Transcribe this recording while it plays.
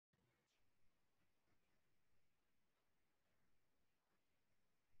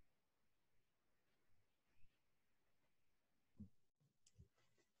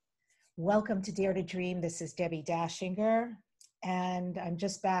Welcome to Dare to Dream. This is Debbie Dachinger, and I'm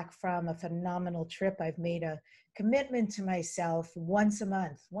just back from a phenomenal trip. I've made a commitment to myself once a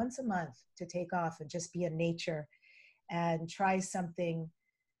month to take off and just be in nature and try something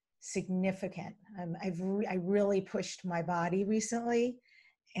significant. I really pushed my body recently,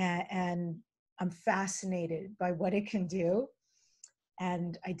 and I'm fascinated by what it can do.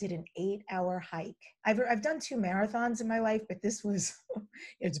 And I did an 8-hour hike. I've done 2 marathons in my life, but this was,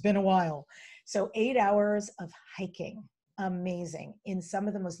 it's been a while. So 8 hours of hiking, amazing, in some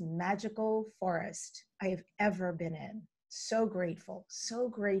of the most magical forest I have ever been in. So grateful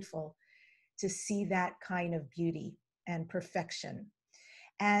to see that kind of beauty and perfection.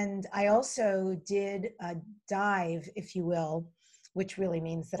 And I also did a dive, if you will, which really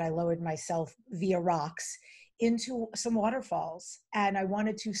means that I lowered myself via rocks into some waterfalls. And I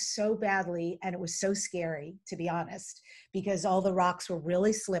wanted to so badly, and it was so scary, to be honest, because all the rocks were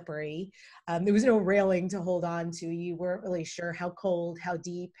really slippery. There was no railing to hold on to. You weren't really sure how cold, how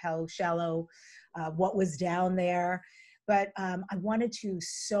deep, how shallow, what was down there. But I wanted to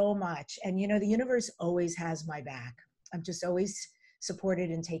so much. And you know, the universe always has my back. I'm just always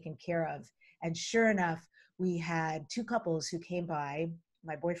supported and taken care of. And sure enough, we had 2 couples who came by.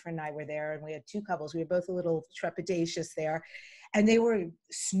 My boyfriend and I were there, and we had 2 couples. We were both a little trepidatious there. And they were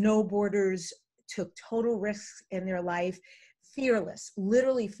snowboarders, took total risks in their life, fearless,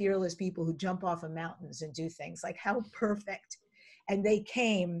 literally fearless people who jump off of mountains and do things. Like, how perfect. And they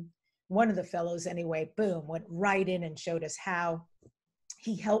came, one of the fellows anyway, boom, went right in and showed us how.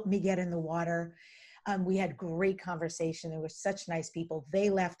 He helped me get in the water. We had great conversation. They were such nice people.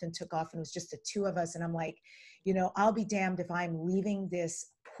 They left and took off, and it was just the 2 of us. And I'm like, you know, I'll be damned if I'm leaving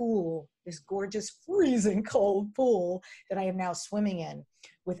this pool, this gorgeous, freezing cold pool that I am now swimming in,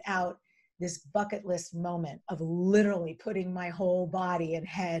 without this bucket list moment of literally putting my whole body and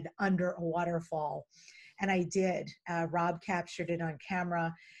head under a waterfall. And I did. Rob captured it on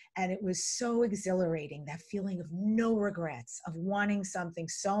camera. And it was so exhilarating, that feeling of no regrets, of wanting something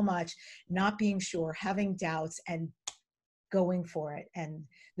so much, not being sure, having doubts, and going for it. And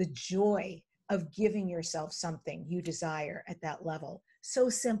the joy of giving yourself something you desire at that level. So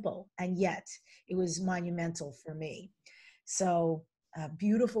simple, and yet it was monumental for me. So a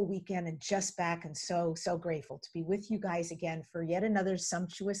beautiful weekend, and just back, and so grateful to be with you guys again for yet another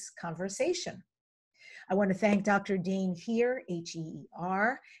sumptuous conversation. I want to thank Dr. Dean Heer,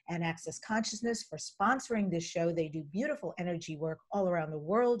 H-E-E-R, and Access Consciousness for sponsoring this show. They do beautiful energy work all around the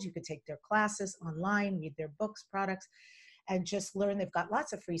world. You could take their classes online, read their books, products, and just learn. They've got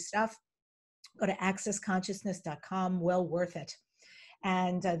lots of free stuff. Go to accessconsciousness.com, well worth it.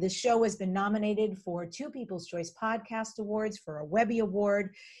 And this show has been nominated for 2 People's Choice Podcast Awards, for a Webby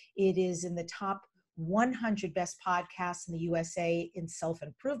Award. It is in the top 100 best podcasts in the USA in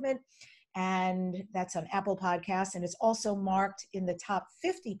self-improvement. And that's on Apple Podcasts. And it's also marked in the top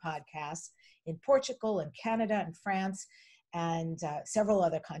 50 podcasts in Portugal and Canada and France and several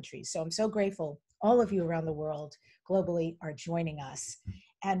other countries. So I'm so grateful all of you around the world globally are joining us.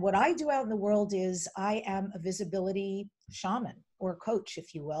 And what I do out in the world is I am a visibility shaman, or coach,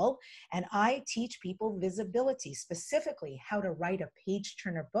 if you will. And I teach people visibility, specifically how to write a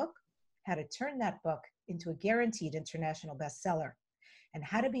page-turner book, how to turn that book into a guaranteed international bestseller, and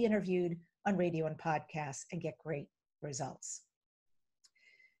how to be interviewed on radio and podcasts and get great results.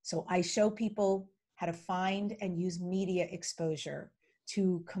 So I show people how to find and use media exposure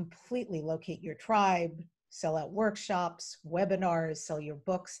to completely locate your tribe, sell out workshops, webinars, sell your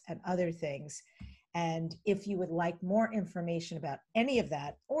books, and other things. And if you would like more information about any of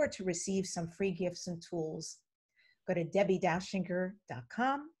that, or to receive some free gifts and tools, go to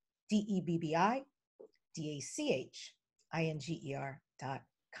DebbieDachinger.com,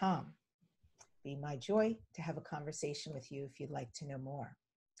 DEBBIDACHINGER.com. Be my joy to have a conversation with you if you'd like to know more.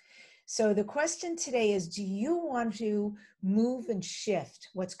 So the question today is, do you want to move and shift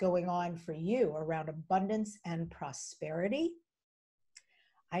what's going on for you around abundance and prosperity?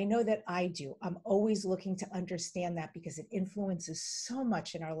 I know that I do. I'm always looking to understand that, because it influences so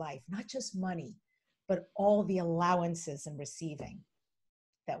much in our life, not just money, but all the allowances and receiving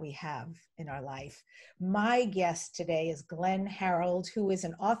that we have in our life. My guest today is Glenn Harrold, who is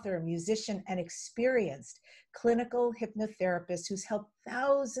an author, musician, and experienced clinical hypnotherapist who's helped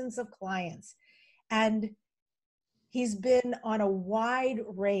thousands of clients. And he's been on a wide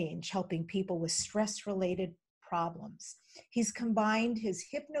range helping people with stress-related problems. He's combined his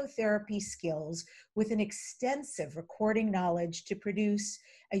hypnotherapy skills with an extensive recording knowledge to produce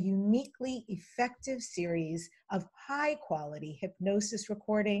a uniquely effective series of high-quality hypnosis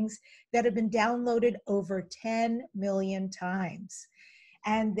recordings that have been downloaded over 10 million times.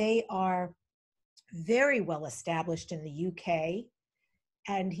 And they are very well established in the UK.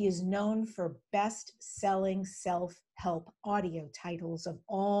 And he is known for best-selling self-help audio titles of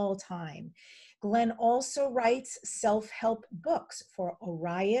all time. Glenn also writes self-help books for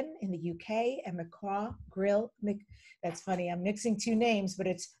Orion in the UK and that's funny, I'm mixing two names, but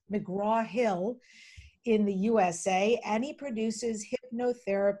it's McGraw-Hill in the USA, and he produces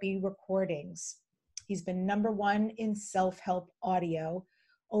hypnotherapy recordings. He's been #1 in self-help audio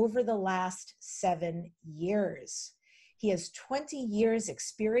over the last 7 years. He has 20 years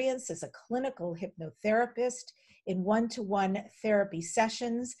experience as a clinical hypnotherapist in one-to-one therapy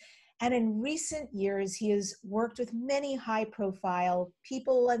sessions. And in recent years, he has worked with many high-profile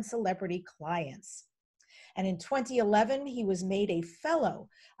people and celebrity clients. And in 2011, he was made a fellow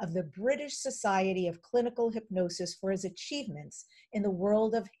of the British Society of Clinical Hypnosis for his achievements in the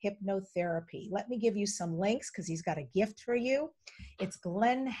world of hypnotherapy. Let me give you some links because he's got a gift for you. It's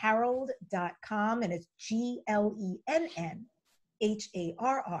glennharrold.com, and it's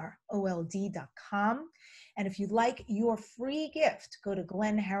GLENNHARROLD.com. And if you'd like your free gift, go to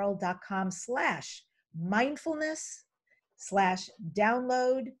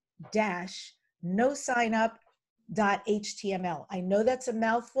glennharrold.com/mindfulness/download-no-sign-up.html. I know that's a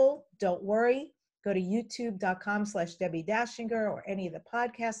mouthful. Don't worry. Go to youtube.com/Debbie Dachinger or any of the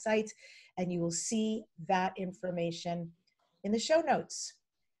podcast sites, and you will see that information in the show notes.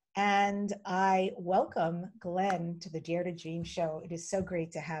 And I welcome Glenn to the Dare to Dream show. It is so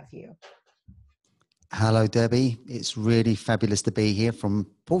great to have you. Hello, Debbie. It's really fabulous to be here from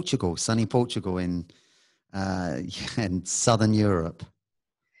Portugal, sunny Portugal in Southern Europe.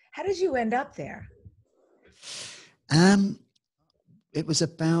 How did you end up there? It was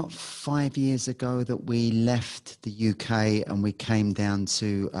about 5 years ago that we left the UK and we came down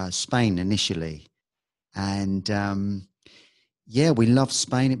to Spain initially. And we loved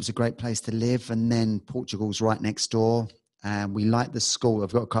Spain. It was a great place to live. And then Portugal's right next door. And we liked the school.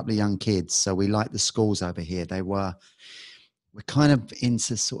 I've got a couple of young kids, so we liked the schools over here. We're kind of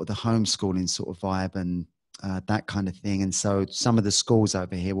into sort of the homeschooling sort of vibe and that kind of thing. And so some of the schools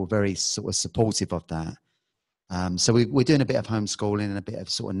over here were very sort of supportive of that. So we're doing a bit of homeschooling and a bit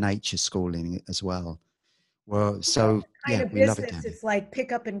of sort of nature schooling as well. Well, so kind of we love it. It's like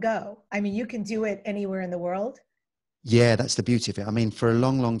pick up and go. I mean, you can do it anywhere in the world. Yeah, that's the beauty of it. I mean, for a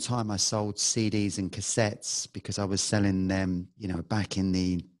long, long time, I sold CDs and cassettes because I was selling them, back in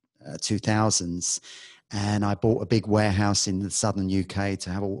the 2000s. And I bought a big warehouse in the southern UK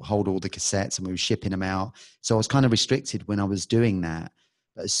to hold all the cassettes, and we were shipping them out. So I was kind of restricted when I was doing that.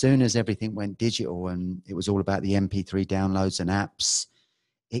 But as soon as everything went digital and it was all about the MP3 downloads and apps,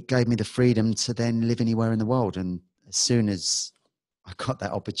 it gave me the freedom to then live anywhere in the world. And as soon as I got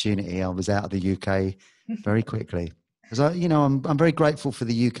that opportunity, I was out of the UK very quickly. Because I'm very grateful for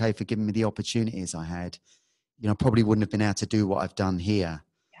the UK for giving me the opportunities I had. Probably wouldn't have been able to do what I've done here.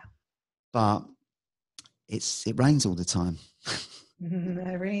 Yeah. But it rains all the time.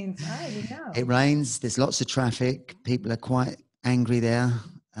 It rains. I know. It rains. There's lots of traffic. People are quite angry there,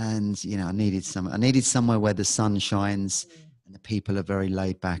 and I needed somewhere where the sun shines and the people are very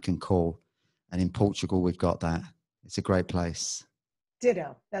laid back and cool. And in Portugal, we've got that. It's a great place.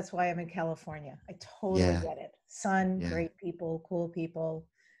 Ditto. That's why I'm in California. I totally get it. Sun, great people, cool people,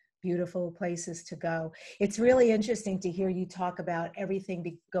 beautiful places to go. It's really interesting to hear you talk about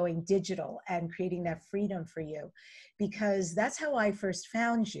everything going digital and creating that freedom for you, because that's how I first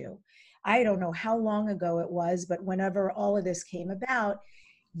found you. I don't know how long ago it was, but whenever all of this came about,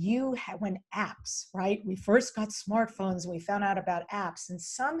 when apps, right? We first got smartphones and we found out about apps, and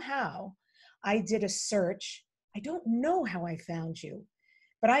somehow I did a search. I don't know how I found you,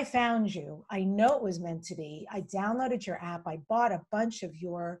 but I found you. I know it was meant to be. I downloaded your app. I bought a bunch of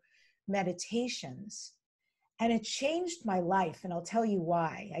your meditations, and it changed my life. And I'll tell you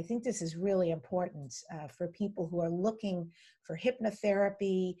why. I think this is really important for people who are looking for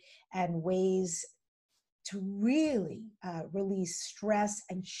hypnotherapy and ways to really release stress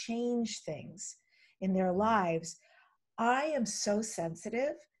and change things in their lives. I am so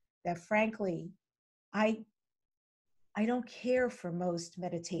sensitive that, frankly, I don't care for most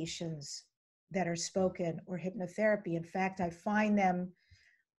meditations that are spoken or hypnotherapy. In fact, I find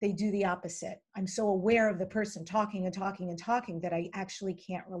they do the opposite. I'm so aware of the person talking and talking and talking that I actually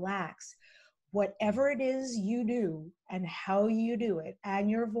can't relax. Whatever it is you do and how you do it and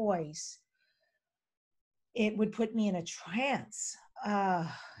your voice, it would put me in a trance.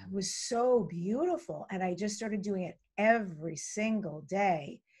 It was so beautiful. And I just started doing it every single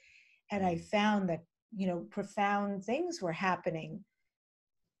day. And I found that, profound things were happening.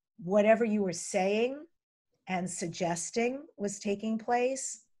 Whatever you were saying, and suggesting was taking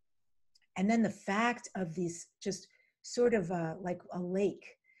place. And then the fact of these just sort of like a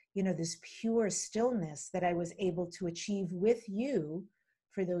lake, you know, this pure stillness that I was able to achieve with you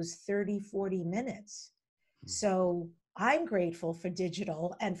for those 30, 40 minutes. So I'm grateful for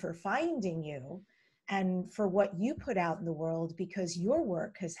digital and for finding you and for what you put out in the world, because your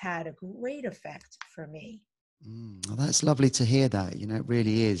work has had a great effect for me. Well, that's lovely to hear that. You know, it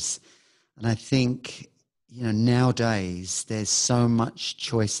really is. And I think, you know, nowadays there's so much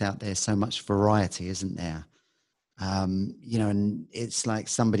choice out there, so much variety, isn't there? You know, and it's like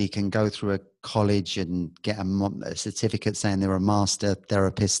somebody can go through a college and get a certificate saying they're a master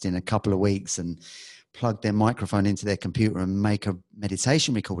therapist in a couple of weeks and plug their microphone into their computer and make a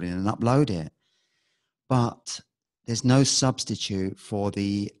meditation recording and upload it. But there's no substitute for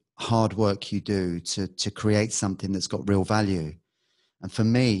the hard work you do to create something that's got real value. And for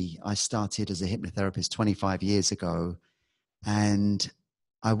me, I started as a hypnotherapist 25 years ago, and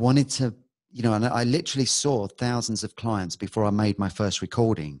I wanted to, you know, and I literally saw thousands of clients before I made my first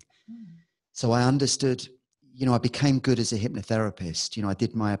recording. So I understood, you know, I became good as a hypnotherapist. You know, I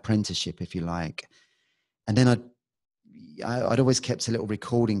did my apprenticeship, if you like. And then I'd always kept a little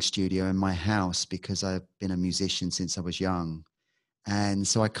recording studio in my house because I've been a musician since I was young. And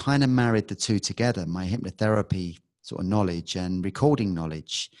so I kind of married the two together, my hypnotherapy sort of knowledge and recording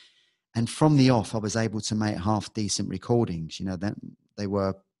knowledge. And from the off, I was able to make half decent recordings. You know, that they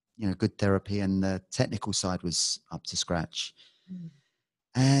were, you know, good therapy, and the technical side was up to scratch.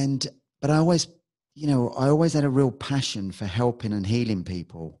 And, but I always, you know, I always had a real passion for helping and healing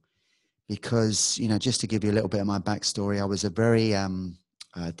people because, you know, just to give you a little bit of my backstory, I was a very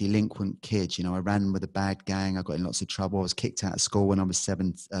delinquent kid. You know, I ran with a bad gang. I got in lots of trouble. I was kicked out of school when I was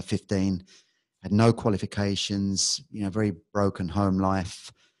 15, had no qualifications, you know, very broken home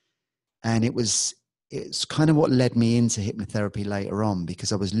life. And it's kind of what led me into hypnotherapy later on,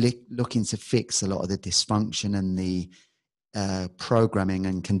 because I was looking to fix a lot of the dysfunction and the programming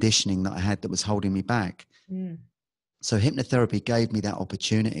and conditioning that I had that was holding me back. So hypnotherapy gave me that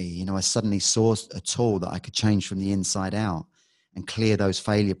opportunity. You know, I suddenly saw a tool that I could change from the inside out and clear those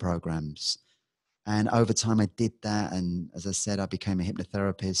failure programs. And over time I did that. And as I said, I became a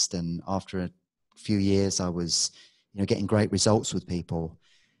hypnotherapist. And after a few years, I was, you know, getting great results with people.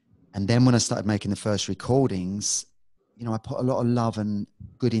 And then when I started making the first recordings, you know, I put a lot of love and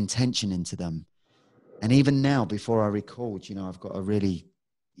good intention into them. And even now, before I record, you know, I've got a really,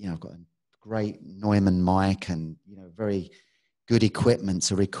 you know, I've got a great Neumann mic and, you know, very good equipment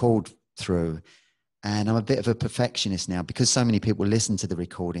to record through. And I'm a bit of a perfectionist now because so many people listen to the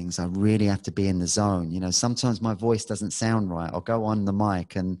recordings. I really have to be in the zone. You know, sometimes my voice doesn't sound right. I'll go on the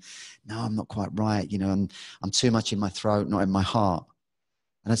mic and no, I'm not quite right. You know, I'm too much in my throat, not in my heart.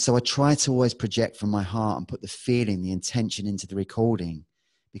 And so I try to always project from my heart and put the feeling, the intention into the recording,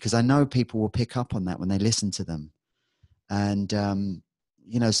 because I know people will pick up on that when they listen to them. And,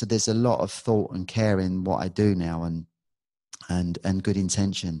 you know, so there's a lot of thought and care in what I do now, and good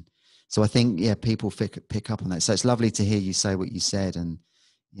intention. So I think, yeah, people pick up on that. So it's lovely to hear you say what you said, and,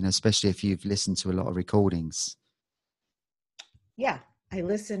 you know, especially if you've listened to a lot of recordings. Yeah, I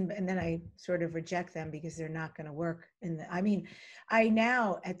listen and then I sort of reject them because they're not going to work. I mean, I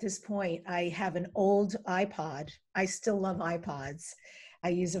now at this point, I have an old iPod. I still love iPods. I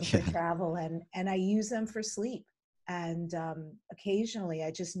use them for travel and I use them for sleep. And occasionally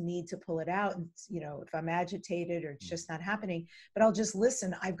I just need to pull it out. And, you know, if I'm agitated or it's just not happening, but I'll just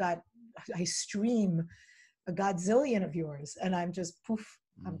listen. I stream a godzillion of yours and I'm just poof,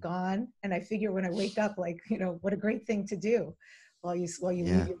 I'm gone. And I figure when I wake up, like, you know, what a great thing to do while you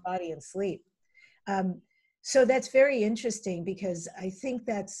leave your body in sleep. So that's very interesting because I think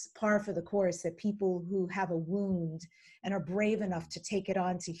that's par for the course, that people who have a wound and are brave enough to take it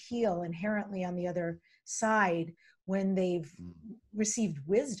on to heal inherently on the other side, when they've received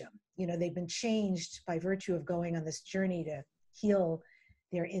wisdom, you know, they've been changed by virtue of going on this journey to heal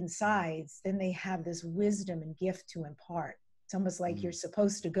their insides, then they have this wisdom and gift to impart. It's almost like you're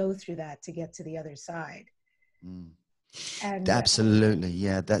supposed to go through that to get to the other side. And absolutely.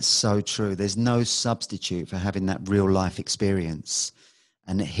 Yeah, that's so true. There's no substitute for having that real life experience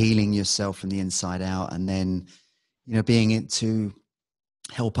and healing yourself from the inside out, and then, you know, being it to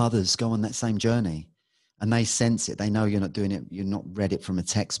help others go on that same journey. And they sense it. They know you're not doing it. You're not read it from a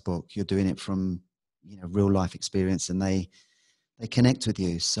textbook. You're doing it from, you know, real life experience, and they connect with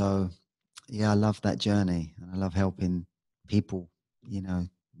you. So yeah, I love that journey. And I love helping people, you know,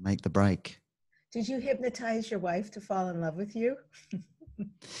 make the break. did you hypnotize your wife to fall in love with you?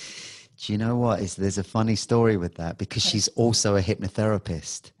 Do you know what? There's a funny story with that, because she's also a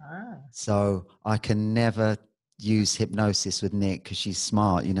hypnotherapist. So I can never use hypnosis with Nick because she's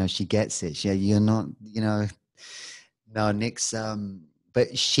smart. You know, she gets it. You're not, you know, no, Nick's,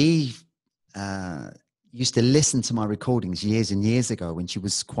 but she uh, used to listen to my recordings years and years ago when she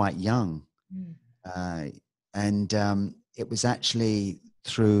was quite young. Mm. Uh, and it was actually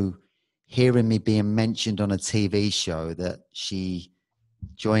through hearing me being mentioned on a TV show that she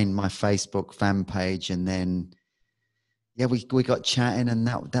joined my Facebook fan page. And then, yeah, we got chatting, and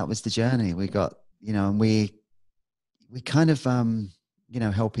that was the journey. We got, you know, and we kind of, you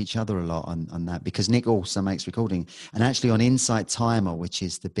know, help each other a lot on that, because Nick also makes recording. And actually on Insight Timer, which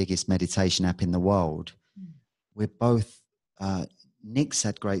is the biggest meditation app in the world, we're both, Nick's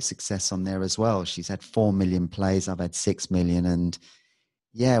had great success on there as well. She's had 4 million plays. I've had 6 million. And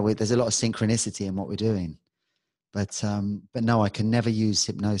yeah, there's a lot of synchronicity in what we're doing. But no, I can never use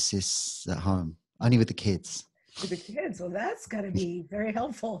hypnosis at home, only with the kids. With the kids, well, that's got to be very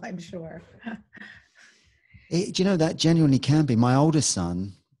helpful, I'm sure. Do you know, that genuinely can be. My oldest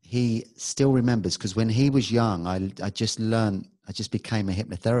son, he still remembers, because when he was young, I just became a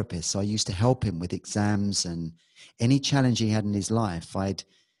hypnotherapist. So I used to help him with exams and any challenge he had in his life.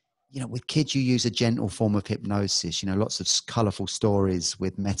 You know, with kids, you use a gentle form of hypnosis, you know, lots of colorful stories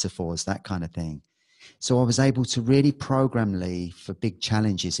with metaphors, that kind of thing. So I was able to really program Lee for big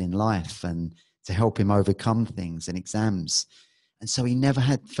challenges in life and to help him overcome things and exams. And so he never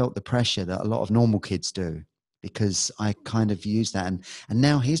had felt the pressure that a lot of normal kids do, because I kind of used that. And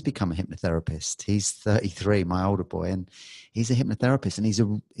now he's become a hypnotherapist. He's 33, my older boy, and he's a hypnotherapist,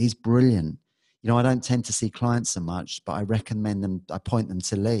 and he's brilliant. You know, I don't tend to see clients so much, but I recommend them, I point them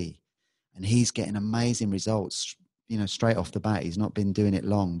to Lee, and he's getting amazing results, you know, straight off the bat. He's not been doing it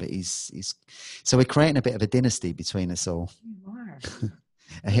long, but he's so we're creating a bit of a dynasty between us all. You are.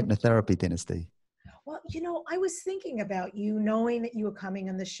 A hypnotherapy dynasty. Well, you know, I was thinking about you, knowing that you were coming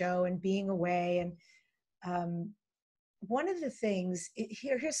on the show and being away. And one of the things,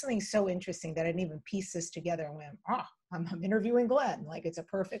 here's something so interesting that I didn't even piece this together and went, I'm interviewing Glenn, like it's a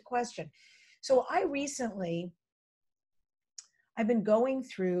perfect question. So I've been going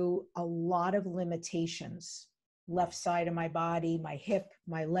through a lot of limitations. Left side of my body, my hip,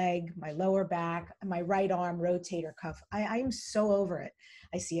 my leg, my lower back, my right arm rotator cuff. I'm so over it.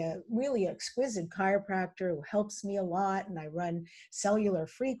 I see a really exquisite chiropractor who helps me a lot, and I run cellular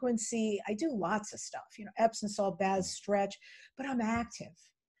frequency. I do lots of stuff, you know, Epsom salt baths, stretch, but I'm active.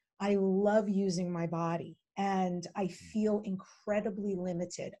 I love using my body, and I feel incredibly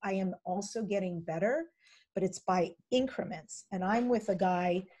limited. I am also getting better, but it's by increments. And I'm with a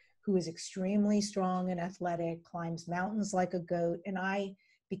guy who is extremely strong and athletic, climbs mountains like a goat. And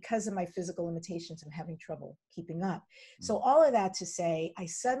because of my physical limitations, I'm having trouble keeping up. So all of that to say, I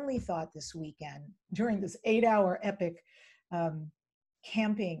suddenly thought this weekend, during this 8-hour epic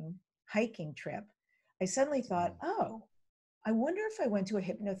camping, hiking trip, I suddenly thought, oh, I wonder if I went to a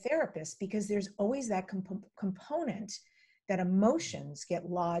hypnotherapist, because there's always that component that emotions get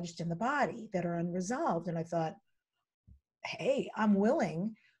lodged in the body that are unresolved. And I thought, hey, I'm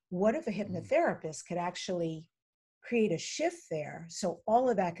willing. What if a hypnotherapist could actually create a shift there so all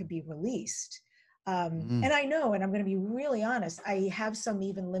of that could be released? And I know, and I'm going to be really honest, I have some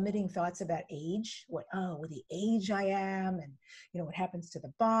even limiting thoughts about age. With the age I am, and you know what happens to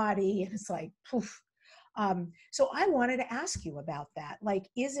the body, and it's like poof. So I wanted to ask you about that. Like,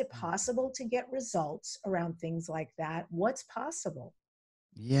 is it possible to get results around things like that? What's possible?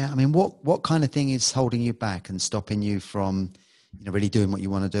 Yeah, I mean, what kind of thing is holding you back and stopping you from, you know, really doing what you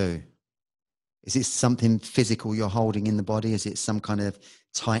want to do? Is it something physical you're holding in the body? Is it some kind of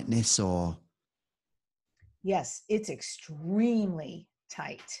tightness or? Yes, it's extremely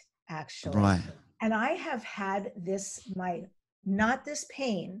tight, actually. Right. And I have had not this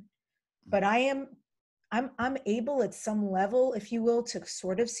pain, but I'm able at some level, if you will, to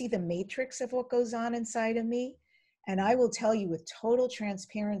sort of see the matrix of what goes on inside of me. And I will tell you with total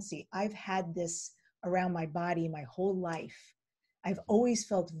transparency, I've had this around my body my whole life. I've always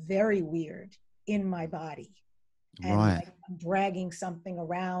felt very weird in my body. And Right. like I'm dragging something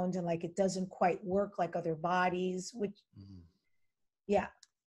around, and like it doesn't quite work like other bodies, which, yeah.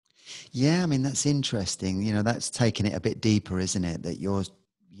 Yeah, I mean, that's interesting. You know, that's taking it a bit deeper, isn't it? That you're,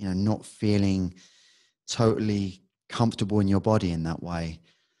 you know, not feeling totally comfortable in your body in that way.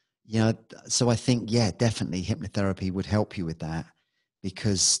 You know, so I think, yeah, definitely hypnotherapy would help you with that,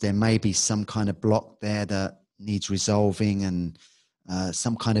 because there may be some kind of block there that needs resolving, and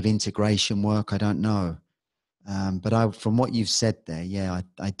some kind of integration work. I don't know. But from what you've said there, yeah,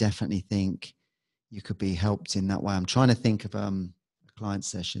 I definitely think you could be helped in that way. I'm trying to think of a client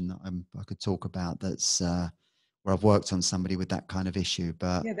session that I could talk about that's where I've worked on somebody with that kind of issue.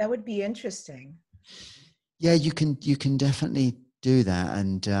 But Yeah, that would be interesting. yeah, you can definitely do that.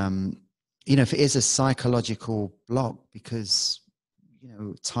 And, you know, if it is a psychological block, because, you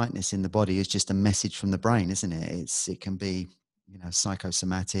know, tightness in the body is just a message from the brain, isn't it? It can be, you know,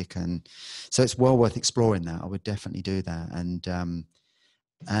 psychosomatic. And so it's well worth exploring that. I would definitely do that.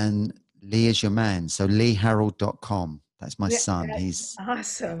 And Lee is your man. So leeharrold.com. That's my Yeah, son. that's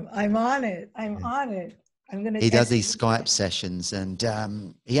awesome. I'm on it. I'm Yeah. on it. I'm going to He does text. these Skype sessions, and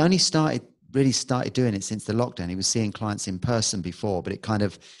he only really started doing it since the lockdown. He was seeing clients in person before, but it kind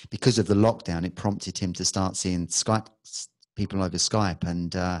of, because of the lockdown, it prompted him to start seeing Skype people over Skype.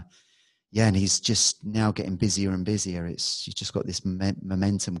 And yeah, and he's just now getting busier and busier. He's just got this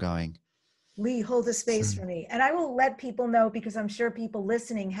momentum going. Lee, hold a So, space for me. And I will let people know, because I'm sure people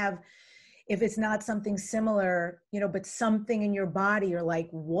listening have, if it's not something similar, you know, but something in your body, you're like,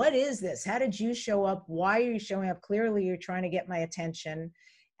 what is this? How did you show up? Why are you showing up? Clearly, you're trying to get my attention,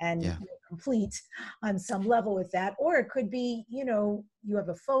 and yeah. you're complete on some level with that. Or it could be, you know, you have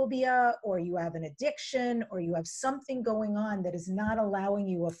a phobia, or you have an addiction, or you have something going on that is not allowing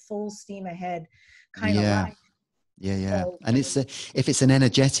you a full steam ahead kind of Yeah. life. Yeah. So, And if it's an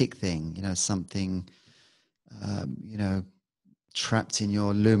energetic thing, you know, something, you know, trapped in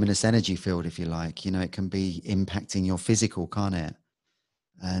your luminous energy field, if you like, you know, it can be impacting your physical, can't it?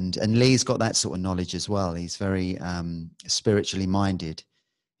 And Lee's got that sort of knowledge as well. He's very spiritually minded.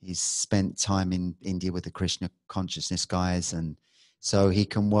 He's spent time in India with the Krishna consciousness guys, and so he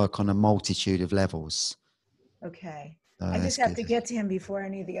can work on a multitude of levels. okay. So I just that's have good. to get to him before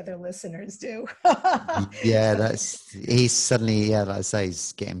any of the other listeners do. Yeah, he's suddenly, yeah, like I say,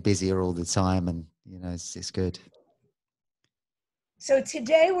 he's getting busier all the time, and you know, it's good. So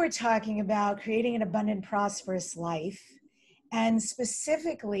today we're talking about creating an abundant, prosperous life, and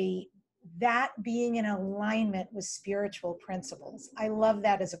specifically that being in alignment with spiritual principles. I love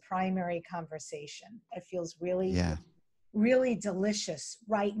that as a primary conversation. It feels really, Yeah. really delicious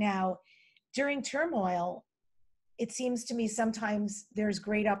right now. During turmoil, it seems to me sometimes there's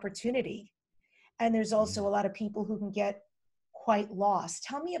great opportunity, and there's Yeah. also a lot of people who can get quite lost.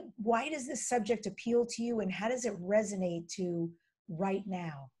 Tell me, why does this subject appeal to you, and how does it resonate to right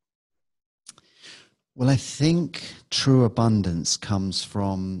now? Well, I think true abundance comes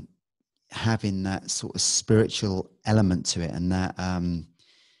from having that sort of spiritual element to it, and that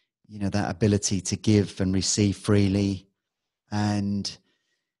you know, that ability to give and receive freely. And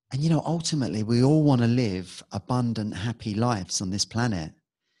and you know, ultimately we all want to live abundant, happy lives on this planet,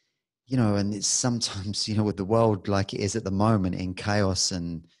 you know. And it's sometimes, you know, with the world like it is at the moment, in chaos,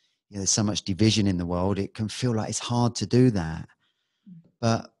 and you know, there's so much division in the world, it can feel like it's hard to do that.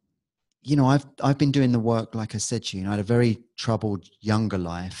 But you know, I've been doing the work, like I said to you, I had a very troubled younger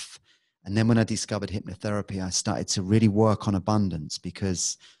life. And then when I discovered hypnotherapy, I started to really work on abundance,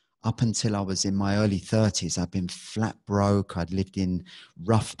 because up until I was in my early 30s, I'd been flat broke. I'd lived in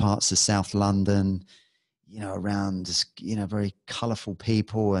rough parts of South London, you know, around, you know, very colorful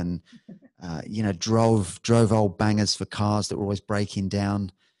people, and, you know, drove old bangers for cars that were always breaking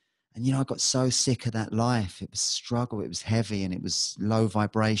down. And, you know, I got so sick of that life. It was struggle. It was heavy, and it was low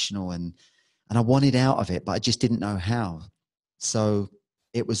vibrational, and I wanted out of it, but I just didn't know how. So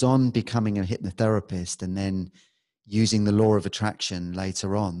it was on becoming a hypnotherapist, and then using the law of attraction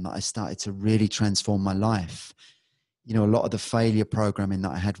later on, that I started to really transform my life. You know, a lot of the failure programming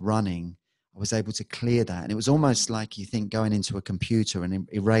that I had running, I was able to clear that. And it was almost like, you think, going into a computer and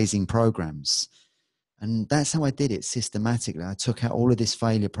erasing programs. And that's how I did it systematically. I took out all of this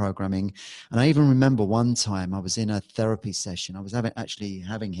failure programming. And I even remember one time I was in a therapy session. I was actually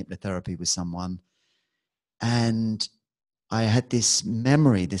having hypnotherapy with someone. And I had this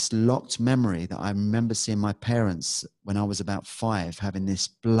memory, this locked memory, that I remember seeing my parents when I was about 5 having this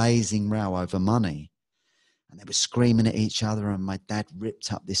blazing row over money. And they were screaming at each other. And my dad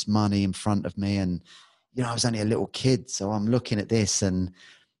ripped up this money in front of me. And, you know, I was only a little kid. So I'm looking at this, and,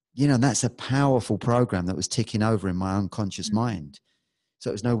 you know, that's a powerful program that was ticking over in my unconscious mind. So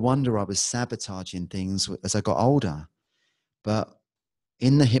it was no wonder I was sabotaging things as I got older. But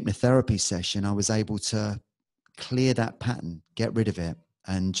in the hypnotherapy session, I was able to clear that pattern, get rid of it,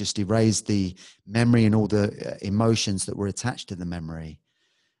 and just erase the memory and all the emotions that were attached to the memory.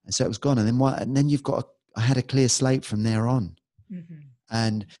 And so it was gone. And then I had a clear slate from there on. Mm-hmm.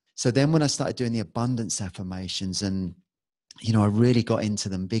 And so then when I started doing the abundance affirmations, and, you know, I really got into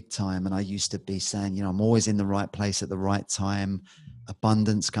them big time. And I used to be saying, you know, I'm always in the right place at the right time.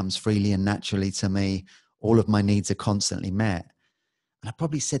 Abundance comes freely and naturally to me. All of my needs are constantly met. And I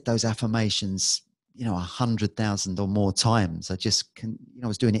probably said those affirmations, you know, 100,000 or more times. I just can, you know, I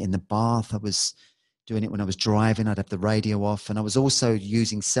was doing it in the bath. I was doing it when I was driving. I'd have the radio off, and I was also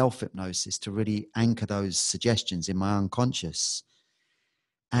using self-hypnosis to really anchor those suggestions in my unconscious.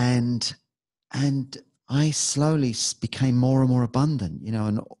 And I slowly became more and more abundant, you know,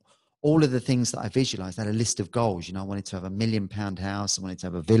 and all of the things that I visualized, I had a list of goals. You know, I wanted to have £1 million house. I wanted to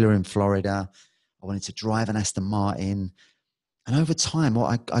have a villa in Florida. I wanted to drive an Aston Martin. And over time,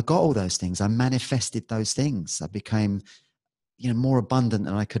 I got all those things. I manifested those things. I became, you know, more abundant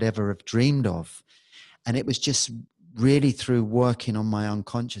than I could ever have dreamed of. And it was just really through working on my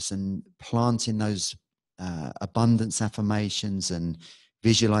unconscious and planting those abundance affirmations and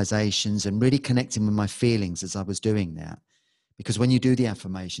visualizations and really connecting with my feelings as I was doing that. Because when you do the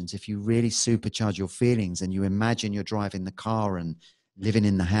affirmations, if you really supercharge your feelings and you imagine you're driving the car and living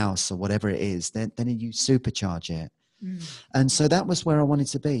in the house or whatever it is, then you supercharge it. Mm. And so that was where I wanted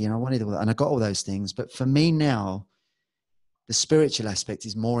to be. You know, and I got all those things. But for me now, the spiritual aspect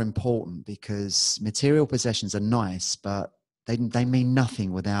is more important, because material possessions are nice, but they mean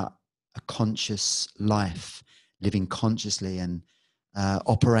nothing without a conscious life, living consciously and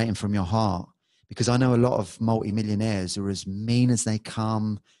operating from your heart. Because I know a lot of multimillionaires are as mean as they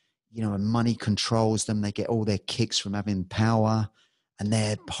come, you know, and money controls them. They get all their kicks from having power, and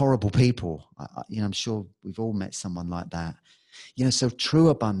they're horrible people. You know, I'm sure we've all met someone like that. You know, so true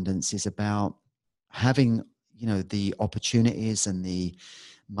abundance is about having, you know, the opportunities and the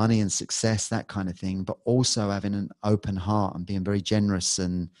money and success, that kind of thing, but also having an open heart and being very generous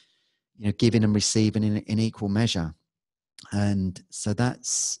and, you know, giving and receiving in equal measure. And so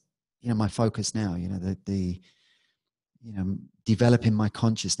that's, you know, my focus now, you know, the you know, developing my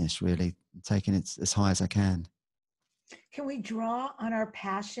consciousness, really taking it as high as I can. Can we draw on our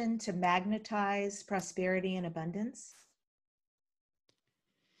passion to magnetize prosperity and abundance?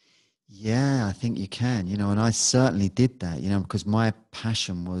 Yeah, I think you can, you know, and I certainly did that, you know, because my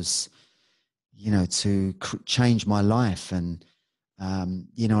passion was, you know, to change my life. And,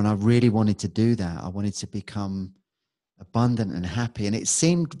 you know, and I really wanted to do that. I wanted to become abundant and happy. And it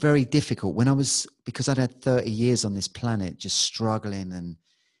seemed very difficult because I'd had 30 years on this planet, just struggling and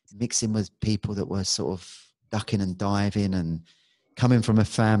mixing with people that were sort of ducking and diving, and coming from a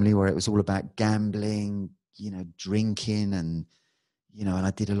family where it was all about gambling, you know, drinking, and, you know, and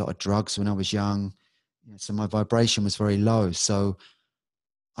I did a lot of drugs when I was young. You know, so my vibration was very low. So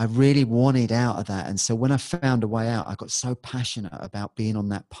I really wanted out of that. And so when I found a way out, I got so passionate about being on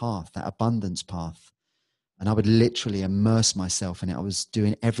that path, that abundance path. And I would literally immerse myself in it. I was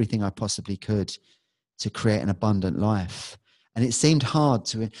doing everything I possibly could to create an abundant life. And it seemed hard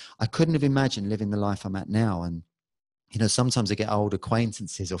I couldn't have imagined living the life I'm at now. And, you know, sometimes I get old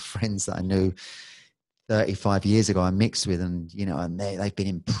acquaintances or friends that I knew 35 years ago I mixed with, and, you know, and they've been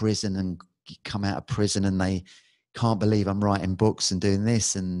in prison and come out of prison, and they can't believe I'm writing books and doing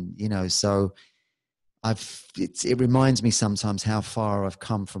this. And, you know, so it reminds me sometimes how far I've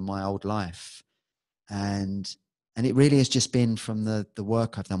come from my old life. And it really has just been from the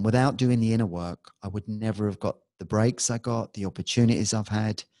work I've done. Without doing the inner work, I would never have got the breaks I got, the opportunities I've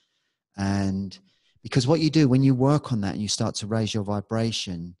had. And because what you do when you work on that and you start to raise your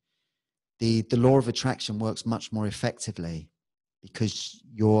vibration, the law of attraction works much more effectively, because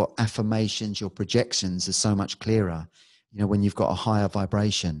your affirmations, your projections are so much clearer, you know, when you've got a higher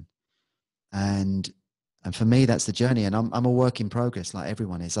vibration. And for me, that's the journey. And I'm a work in progress, like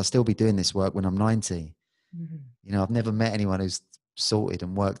everyone is. I'll still be doing this work when I'm 90. Mm-hmm. You know, I've never met anyone who's sorted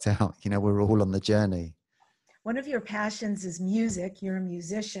and worked out. You know, we're all on the journey. One of your passions is music. You're a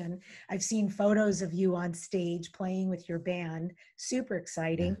musician. I've seen photos of you on stage playing with your band. Super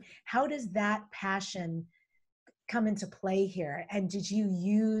exciting. Yeah. How does that passion come into play here? And did you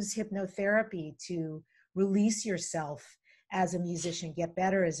use hypnotherapy to release yourself as a musician, get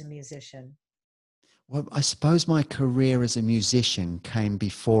better as a musician? Well, I suppose my career as a musician came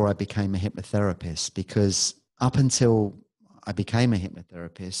before I became a hypnotherapist, because up until I became a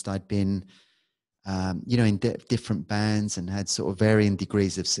hypnotherapist, I'd been, you know, in different bands and had sort of varying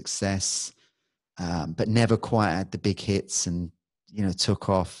degrees of success, but never quite had the big hits, and, you know, took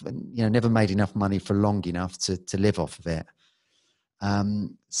off, and, you know, never made enough money for long enough to live off of it.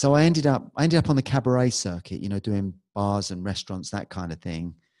 So I ended up on the cabaret circuit, you know, doing bars and restaurants, that kind of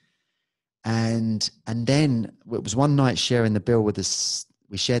thing. And then it was one night sharing the bill with us.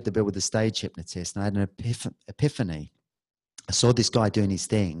 We shared the bill with the stage hypnotist, and I had an epiphany. I saw this guy doing his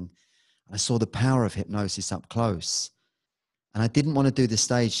thing, and I saw the power of hypnosis up close. And I didn't want to do the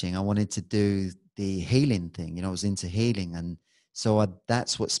stage thing. I wanted to do the healing thing. You know, I was into healing. And so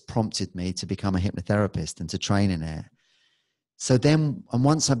that's what's prompted me to become a hypnotherapist and to train in it. So then, and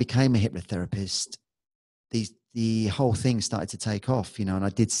once I became a hypnotherapist, the whole thing started to take off, you know, and I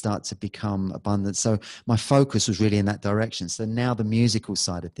did start to become abundant. So my focus was really in that direction. So now the musical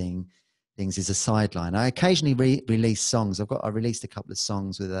side of things is a sideline. I occasionally release songs. I released a couple of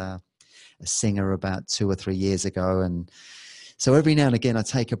songs with a singer about 2 or 3 years ago. And so every now and again, I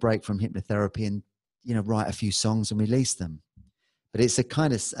take a break from hypnotherapy and, you know, write a few songs and release them. But it's a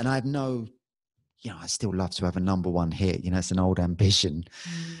kind of, and I have no, you know, I still love to have a number one hit. You know, it's an old ambition.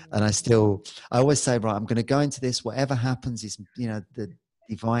 And I always say, right, I'm going to go into this, whatever happens is, you know, the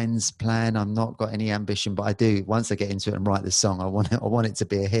divine's plan. I'm not got any ambition, but I do, once I get into it and write the song, I want it to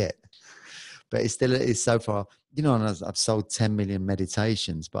be a hit. But it is so far, you know, and I've sold 10 million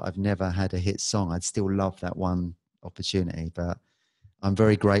meditations, but I've never had a hit song. I'd still love that one opportunity, but I'm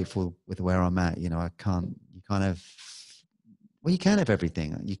very grateful with where I'm at. You know, you kind of, well, you can have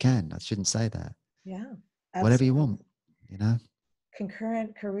everything. You can. I shouldn't say that. Yeah. Absolutely. Whatever you want, you know.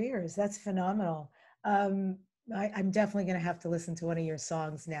 Concurrent careers. That's phenomenal. I'm definitely going to have to listen to one of your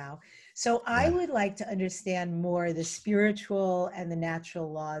songs now. So I would like to understand more the spiritual and the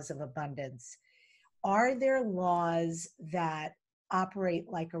natural laws of abundance. Are there laws that operate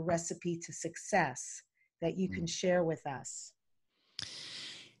like a recipe to success that you can share with us?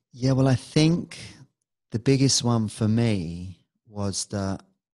 Yeah, well, I think the biggest one for me was that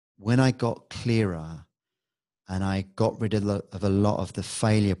when I got clearer and I got rid of a lot of the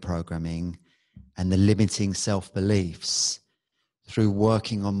failure programming and the limiting self-beliefs through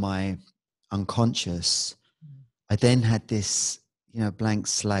working on my unconscious, I then had this, you know, blank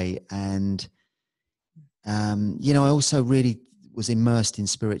slate. And, you know, I also really was immersed in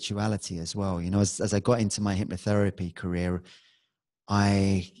spirituality as well. You know, as I got into my hypnotherapy career,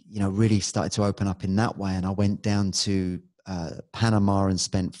 I, you know, really started to open up in that way. And I went down to Panama and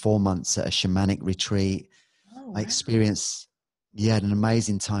spent 4 months at a shamanic retreat. Oh, wow. I experienced, had an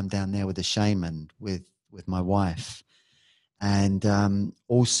amazing time down there with a shaman, with my wife. And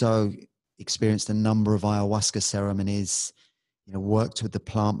also experienced a number of ayahuasca ceremonies, you know, worked with the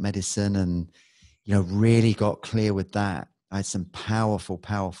plant medicine and, you know, really got clear with that. I had some powerful,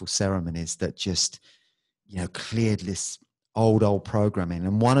 powerful ceremonies that just, you know, cleared this old programming.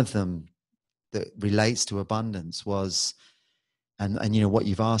 And one of them that relates to abundance was, and you know, what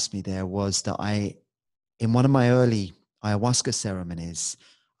you've asked me there was that in one of my early ayahuasca ceremonies,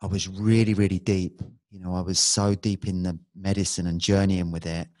 I was really, really deep. You know, I was so deep in the medicine and journeying with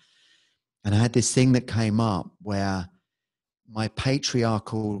it. And I had this thing that came up where my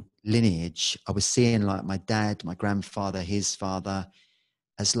patriarchal lineage, I was seeing like my dad, my grandfather, his father,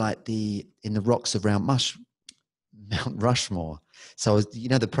 as like in the rocks around Mount Rushmore. So, you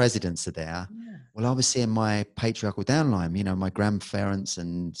know, the presidents are there. Yeah. Well, I was seeing my patriarchal downline, you know, my grandparents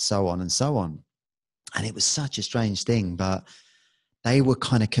and so on and so on. And it was such a strange thing, but they were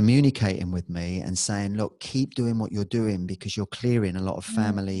kind of communicating with me and saying, look, keep doing what you're doing because you're clearing a lot of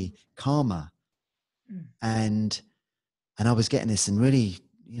family karma. And I was getting this, and really,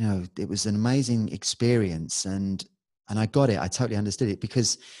 you know, it was an amazing experience. And I got it. I totally understood it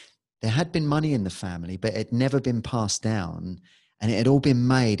because there had been money in the family, but it had never been passed down. And it had all been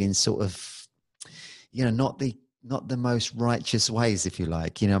made in sort of, you know, not the most righteous ways, if you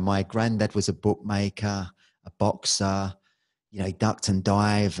like. You know, my granddad was a bookmaker, a boxer. You know, he ducked and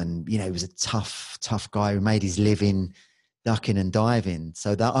dived, and, you know, he was a tough guy who made his living ducking and diving.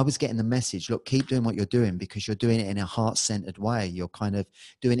 So that I was getting the message, look, keep doing what you're doing because you're doing it in a heart-centered way. You're kind of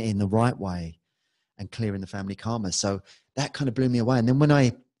doing it in the right way and clearing the family karma. So that kind of blew me away. And then when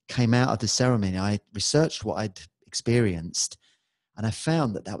I came out of the ceremony, I researched what I'd experienced, and I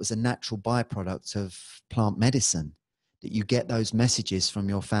found that was a natural byproduct of plant medicine, that you get those messages from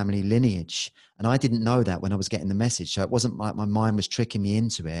your family lineage. And I didn't know that when I was getting the message. So it wasn't like my mind was tricking me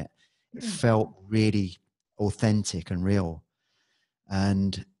into it. It felt really authentic and real.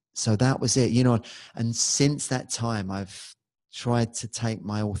 And so that was it, you know. And since that time, I've tried to take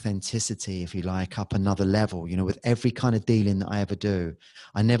my authenticity, if you like, up another level, you know, with every kind of dealing that I ever do.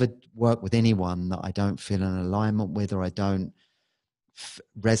 I never work with anyone that I don't feel in alignment with, or I don't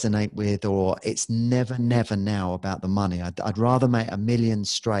resonate with, or it's never now about the money. I'd rather make 1 million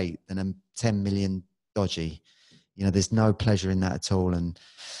straight than 10 million dodgy. You know, there's no pleasure in that at all. And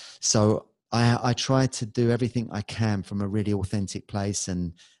so I try to do everything I can from a really authentic place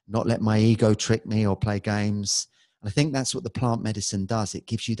and not let my ego trick me or play games. And I think that's what the plant medicine does. It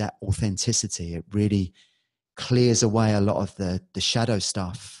gives you that authenticity. It really clears away a lot of the shadow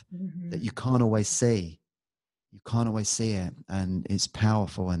stuff that you can't always see. You can't always see it, and it's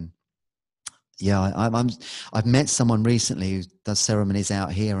powerful. And yeah, I've met someone recently who does ceremonies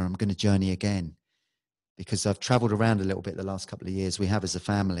out here, and I'm going to journey again because I've traveled around a little bit the last couple of years. We have as a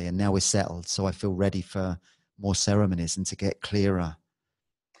family, and now we're settled. So I feel ready for more ceremonies and to get clearer.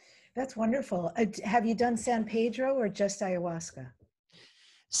 That's wonderful. Have you done San Pedro or just ayahuasca?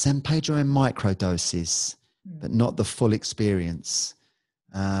 San Pedro in microdoses, but not the full experience.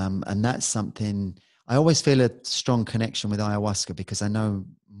 And that's something I always feel a strong connection with ayahuasca because I know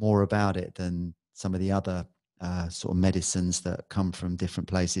more about it than some of the other sort of medicines that come from different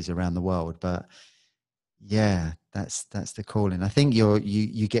places around the world. But yeah, that's the calling. I think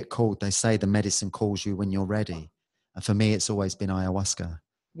you get called. They say the medicine calls you when you're ready. And for me, it's always been ayahuasca.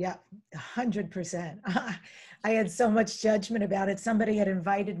 Yeah, 100%. I had so much judgment about it. Somebody had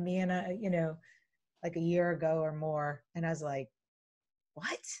invited me in like a year ago or more. And I was like,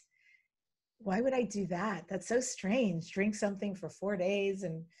 what? Why would I do that? That's so strange. Drink something for 4 days.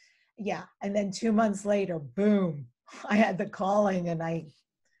 And yeah. And then 2 months later, boom, I had the calling and I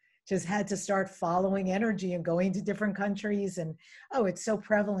just had to start following energy and going to different countries. And oh, it's so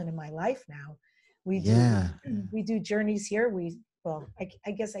prevalent in my life now. We do, Yeah. we do journeys here. Well,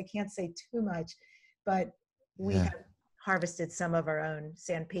 I guess I can't say too much, but we have harvested some of our own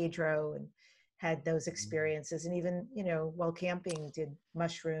San Pedro and had those experiences. And even, while camping, did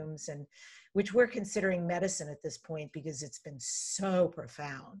mushrooms, and which we're considering medicine at this point because it's been so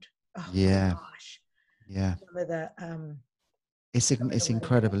profound. Oh my gosh. Yeah. Some of the, it's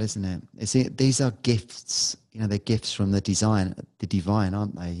incredible, isn't it? These are gifts, they're gifts from the divine,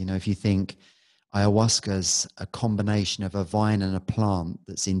 aren't they? If you think ayahuasca's a combination of a vine and a plant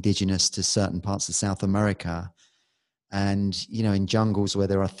that's indigenous to certain parts of South America. And, in jungles where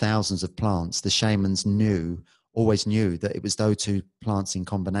there are thousands of plants, the shamans always knew that it was those two plants in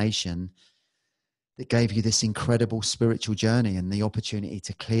combination that gave you this incredible spiritual journey and the opportunity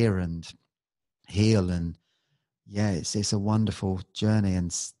to clear and heal. And yeah, it's a wonderful journey.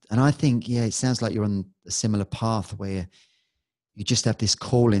 And I think, it sounds like you're on a similar path where you just have this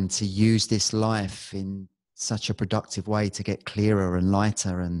calling to use this life in such a productive way to get clearer and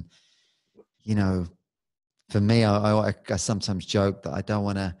lighter. And, for me, I sometimes joke that I don't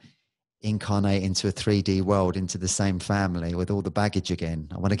want to incarnate into a 3D world, into the same family with all the baggage again.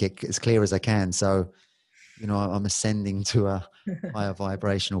 I want to get as clear as I can. So, I'm ascending to a higher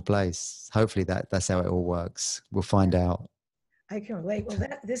vibrational place. Hopefully that's how it all works. We'll find out. I can relate. Well,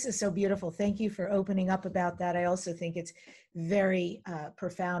 this is so beautiful. Thank you for opening up about that. I also think it's very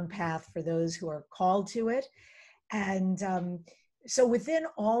profound path for those who are called to it. And so within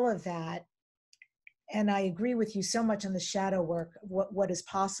all of that, and I agree with you so much on the shadow work, what is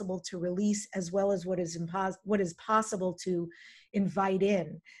possible to release as well as what is possible to invite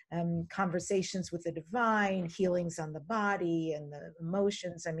in, conversations with the divine, healings on the body and the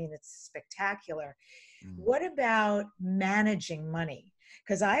emotions. I mean, it's spectacular. What about managing money?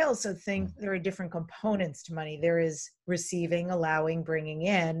 Because I also think there are different components to money. There is receiving, allowing, bringing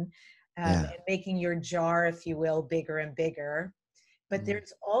in, and making your jar, if you will, bigger and bigger. But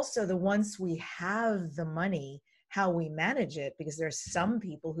there's also the once we have the money, how we manage it, because there's some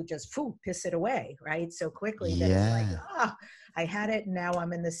people who just piss it away, right? So quickly that it's like, I had it, and now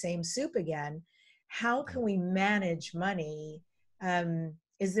I'm in the same soup again. How can we manage money?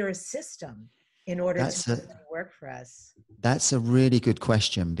 Is there a system in order to work for us? That's a really good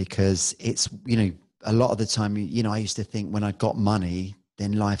question, because it's, a lot of the time, I used to think when I got money,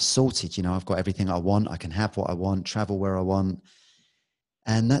 then life's sorted. I've got everything I want. I can have what I want, travel where I want.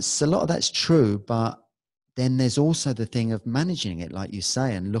 And a lot of that's true, but then there's also the thing of managing it, like you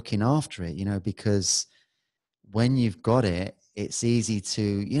say, and looking after it, because when you've got it, it's easy to,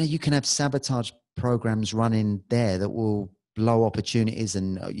 you can have sabotage programs running there that will blow opportunities.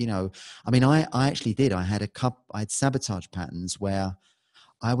 And, I mean, I actually did. I had sabotage patterns where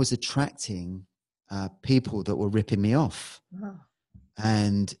I was attracting people that were ripping me off. Oh.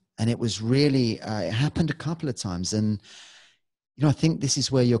 And it was really, it happened a couple of times. And, I think this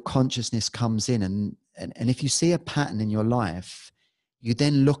is where your consciousness comes in. And if you see a pattern in your life, you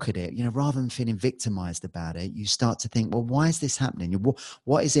then look at it, rather than feeling victimized about it, you start to think, well, why is this happening?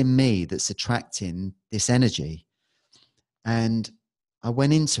 What is in me that's attracting this energy? And I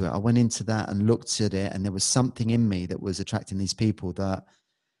went into that and looked at it. And there was something in me that was attracting these people that,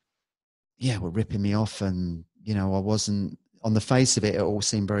 were ripping me off. And, I wasn't, on the face of it, it all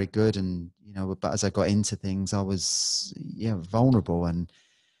seemed very good. And, but as I got into things, I was, vulnerable. And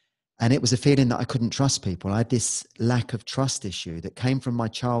it was a feeling that I couldn't trust people. I had this lack of trust issue that came from my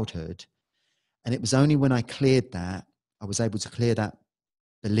childhood. And it was only when I cleared that, I was able to clear that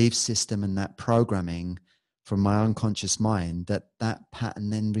belief system and that programming from my unconscious mind, that pattern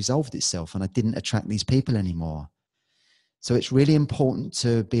then resolved itself and I didn't attract these people anymore. So it's really important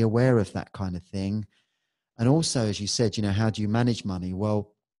to be aware of that kind of thing. And also, as you said, how do you manage money?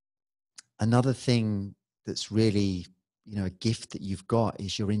 Well, another thing that's really, a gift that you've got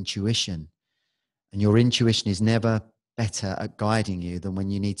is your intuition. And your intuition is never better at guiding you than when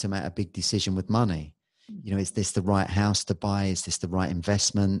you need to make a big decision with money. Is this the right house to buy? Is this the right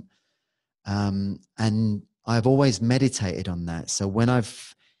investment? And I've always meditated on that. So when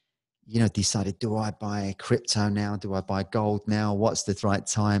I've, decided, do I buy crypto now? Do I buy gold now? What's the right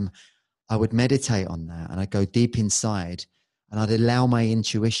time? I would meditate on that, and I'd go deep inside, and I'd allow my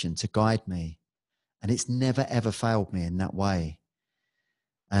intuition to guide me. And it's never, ever failed me in that way.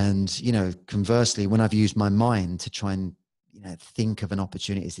 And, conversely, when I've used my mind to try and, think of an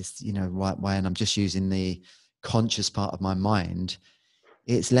opportunity, is this, right way, and I'm just using the conscious part of my mind,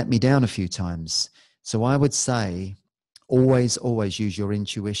 it's let me down a few times. So I would say always, always use your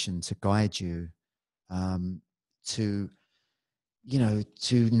intuition to guide you, to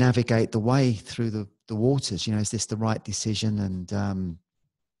navigate the way through the waters. Is this the right decision? And,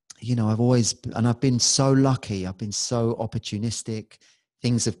 I've been so lucky. I've been so opportunistic.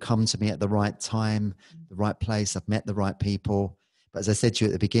 Things have come to me at the right time, the right place. I've met the right people. But as I said to you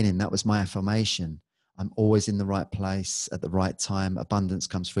at the beginning, that was my affirmation. I'm always in the right place at the right time. Abundance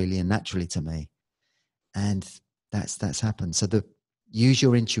comes freely and naturally to me. And that's happened. So use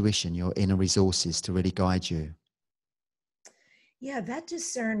your intuition, your inner resources to really guide you. Yeah, that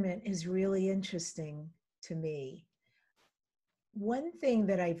discernment is really interesting to me. One thing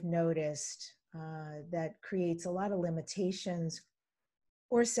that I've noticed that creates a lot of limitations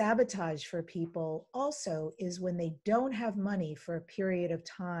or sabotage for people also is when they don't have money for a period of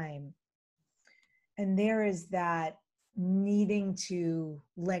time. And there is that needing to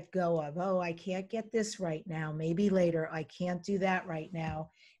let go of, oh, I can't get this right now, maybe later, I can't do that right now.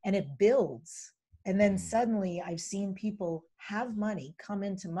 And it builds. And then suddenly I've seen people have money, come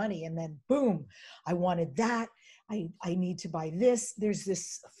into money, and then boom, I wanted that. I need to buy this. There's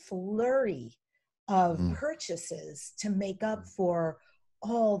this flurry of purchases to make up for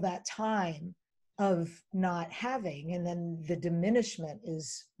all that time of not having. And then the diminishment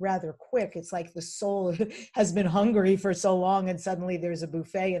is rather quick. It's like the soul has been hungry for so long, and suddenly there's a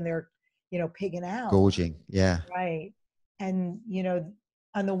buffet and they're, pigging out. Gorging. Yeah. Right. And,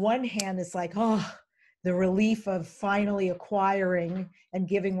 on the one hand, it's like, oh, the relief of finally acquiring and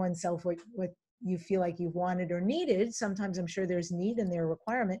giving oneself what you feel like you've wanted or needed. Sometimes I'm sure there's need and there's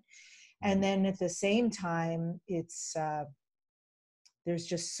requirement. And then at the same time, it's, there's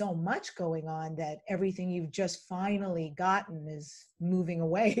just so much going on that everything you've just finally gotten is moving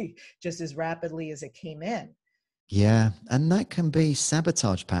away just as rapidly as it came in. Yeah. And that can be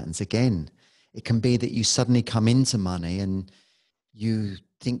sabotage patterns again. It can be that you suddenly come into money and you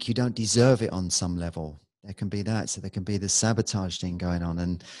think you don't deserve it on some level. There can be that. So there can be the sabotage thing going on.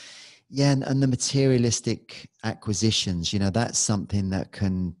 And yeah, and the materialistic acquisitions, that's something that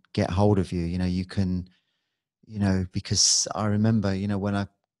can get hold of you. You can, because I remember, when I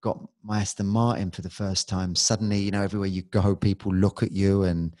got my Aston Martin for the first time, suddenly, everywhere you go, people look at you,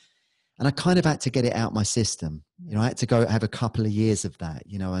 and I kind of had to get it out my system. I had to go have a couple of years of that,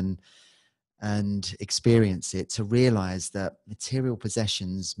 and experience it to realize that material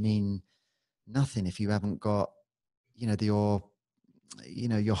possessions mean nothing if you haven't got, your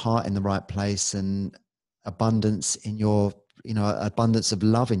heart in the right place, and abundance in your, abundance of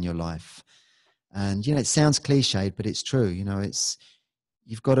love in your life. And, it sounds cliched, but it's true.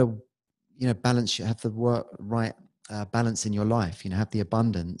 You've got to, balance, you have the right balance in your life, have the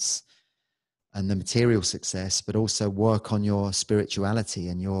abundance and the material success, but also work on your spirituality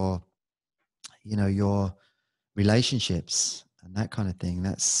and your relationships and that kind of thing.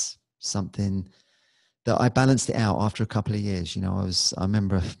 That's something that I balanced it out after a couple of years. I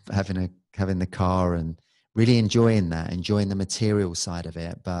remember having the car and really enjoying the material side of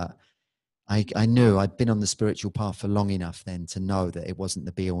it. But I knew I'd been on the spiritual path for long enough then to know that it wasn't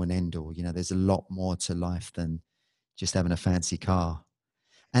the be all and end all. There's a lot more to life than just having a fancy car.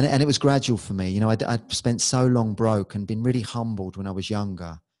 And it was gradual for me. I'd spent so long broke and been really humbled when I was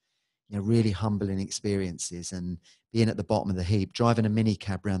younger. Really humbling experiences, and being at the bottom of the heap, driving a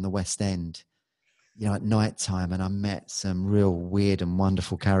minicab around the West End, at night time. And I met some real weird and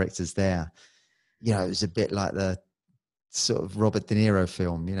wonderful characters there. It was a bit like the sort of Robert De Niro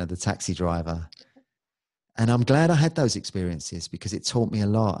film, The Taxi Driver. And I'm glad I had those experiences because it taught me a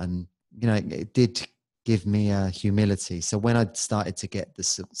lot. And, it did give me a humility. So when I started to get the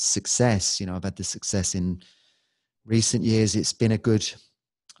success, I've had the success in recent years, it's been a good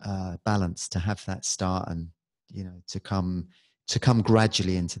balance to have that start and, to come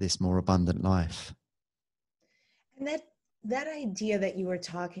gradually into this more abundant life. And that idea that you were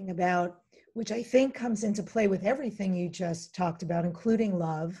talking about, which I think comes into play with everything you just talked about, including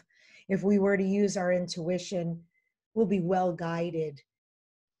love, if we were to use our intuition, we'll be well guided.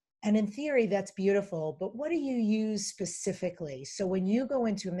 And in theory, that's beautiful. But what do you use specifically? So when you go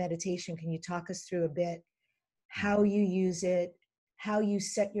into a meditation, can you talk us through a bit how you use it, how you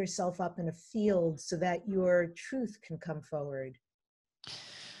set yourself up in a field so that your truth can come forward?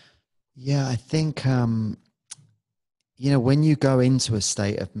 Yeah, I think, when you go into a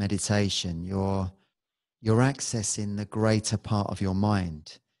state of meditation, you're accessing the greater part of your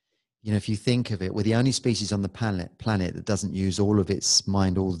mind. If you think of it, we're the only species on the planet that doesn't use all of its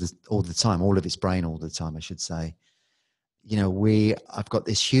mind all the time, all of its brain all the time, I should say. I've got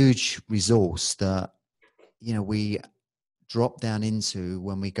this huge resource that, we drop down into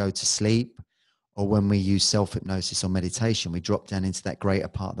when we go to sleep or when we use self-hypnosis or meditation. We drop down into that greater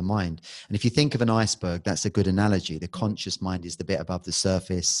part of the mind. And if you think of an iceberg, that's a good analogy. The conscious mind is the bit above the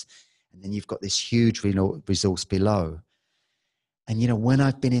surface, and then you've got this huge resource below. And, when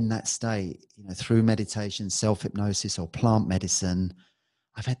I've been in that state, through meditation, self-hypnosis or plant medicine,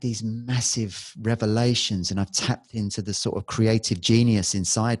 I've had these massive revelations, and I've tapped into the sort of creative genius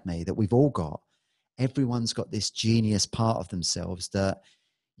inside me that we've all got. Everyone's got this genius part of themselves that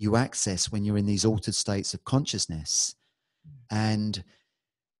you access when you're in these altered states of consciousness. And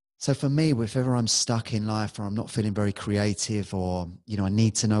so for me, if ever I'm stuck in life or I'm not feeling very creative, or, I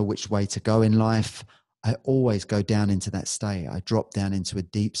need to know which way to go in life, I always go down into that state. I drop down into a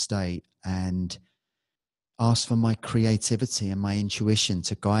deep state and ask for my creativity and my intuition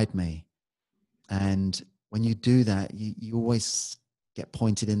to guide me. And when you do that, you always get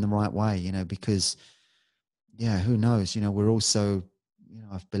pointed in the right way, because, yeah, who knows? We're also,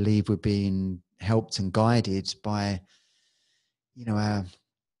 I believe we're being helped and guided by, our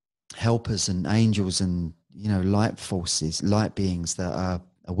helpers and angels and, light forces, light beings that are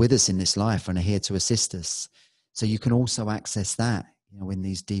with us in this life and are here to assist us. So you can also access that, in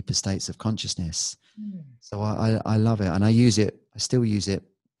these deeper states of consciousness. So I love it. And I still use it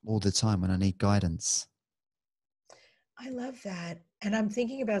all the time when I need guidance. I love that. And I'm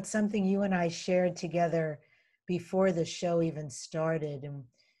thinking about something you and I shared together before the show even started. And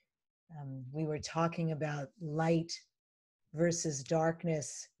we were talking about light versus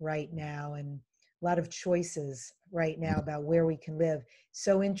darkness right now, and a lot of choices right now about where we can live.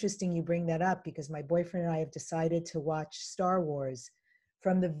 So interesting you bring that up, because my boyfriend and I have decided to watch Star Wars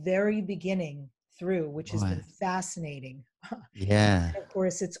from the very beginning through, which has been Right. fascinating. Yeah. And of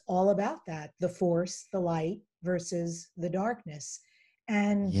course, it's all about that, the force, the light versus the darkness.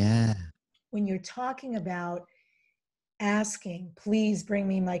 And Yeah. when you're talking about asking, please bring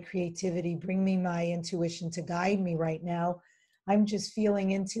me my creativity, bring me my intuition to guide me right now, I'm just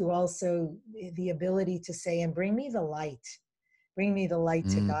feeling into also the ability to say, and bring me the light. Bring me the light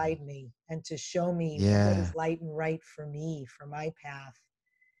to Mm. guide me and to show me what is Yeah. light and right for me, for my path.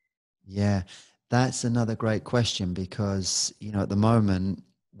 Yeah. That's another great question because, at the moment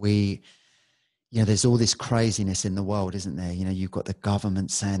there's all this craziness in the world, isn't there? You've got the government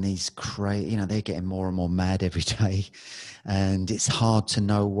saying these they're getting more and more mad every day, and it's hard to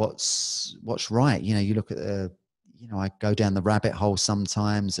know what's right. You look at I go down the rabbit hole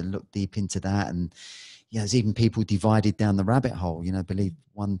sometimes and look deep into that, and there's even people divided down the rabbit hole. Believe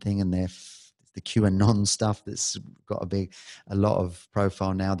one thing and they're the QAnon stuff that's got a lot of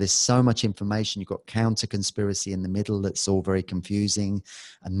profile now. There's so much information. You've got counter conspiracy in the middle that's all very confusing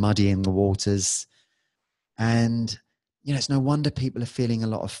and muddying the waters. And, it's no wonder people are feeling a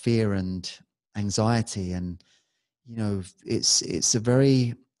lot of fear and anxiety. And, it's a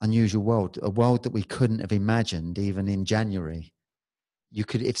very unusual world, a world that we couldn't have imagined even in January.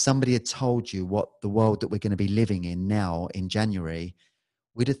 If somebody had told you what the world that we're going to be living in now in January,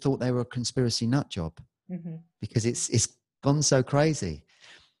 we'd have thought they were a conspiracy nut job, Mm-hmm. because it's gone so crazy.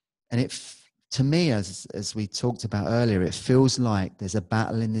 And to me, as we talked about earlier, it feels like there's a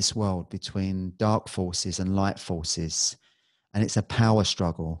battle in this world between dark forces and light forces, and it's a power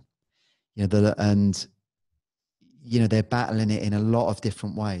struggle. And they're battling it in a lot of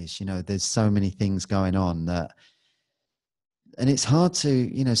different ways. There's so many things going on and it's hard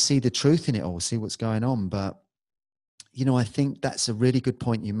to see the truth in it all, see what's going on. But I think that's a really good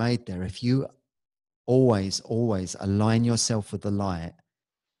point you made there. If you always align yourself with the light,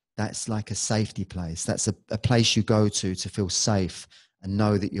 that's like a safety place. That's a place you go to feel safe and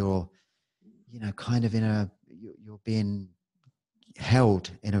know that you're, kind of you're being held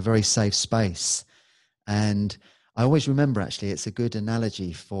in a very safe space. And I always remember, actually, it's a good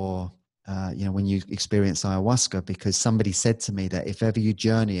analogy for, when you experience ayahuasca, because somebody said to me that if ever you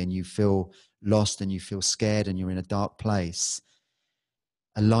journey and you feel lost and you feel scared and you're in a dark place,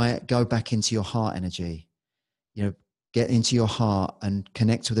 go back into your heart energy. get into your heart and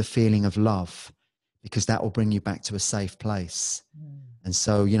connect with a feeling of love, because that will bring you back to a safe place. And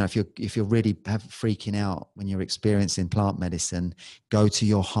so, you know, if you're really freaking out when you're experiencing plant medicine, go to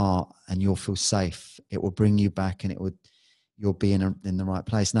your heart and you'll feel safe. It will bring you back, and you'll be in the right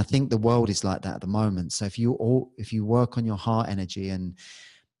place. And I think the world is like that at the moment. So if you work on your heart energy and,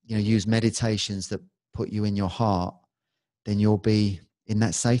 you know, use meditations that put you in your heart, then you'll be in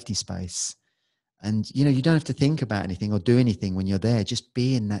that safety space. And, you know, you don't have to think about anything or do anything when you're there. Just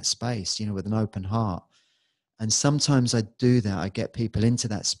be in that space, you know, with an open heart. And sometimes I do that. I get people into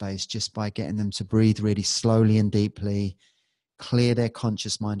that space just by getting them to breathe really slowly and deeply, clear their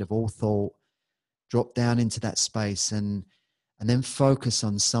conscious mind of all thought, drop down into that space, and then focus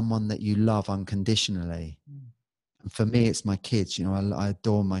on someone that you love unconditionally. And for me, it's my kids. You know, I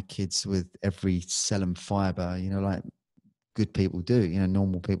adore my kids with every cell and fiber, you know, like good people do, you know,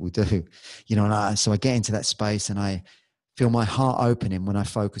 normal people do, you know. And so I get into that space and I feel my heart opening when I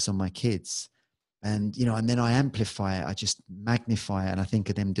focus on my kids. And, you know, and then I amplify it. I just magnify it. And I think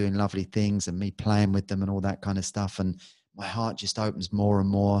of them doing lovely things and me playing with them and all that kind of stuff. And my heart just opens more and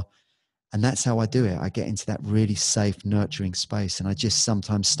more. And that's how I do it. I get into that really safe, nurturing space. And I just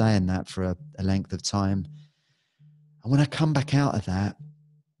sometimes stay in that for a length of time. And when I come back out of that,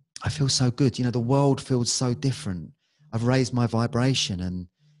 I feel so good. You know, the world feels so different. I've raised my vibration, and,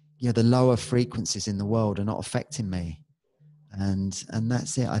 you know, the lower frequencies in the world are not affecting me. And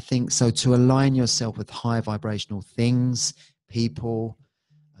that's it. I think so. To align yourself with high vibrational things, people,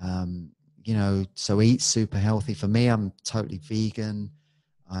 you know, so eat super healthy. For me, I'm totally vegan.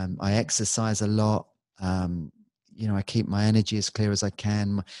 I exercise a lot. You know, I keep my energy as clear as I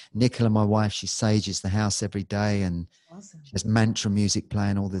can. Nicola, my wife, she sages the house every day, and Awesome. she has mantra music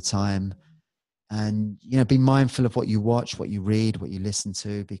playing all the time. And, you know, be mindful of what you watch, what you read, what you listen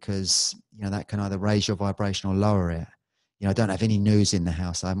to, because, you know, that can either raise your vibration or lower it. You know, I don't have any news in the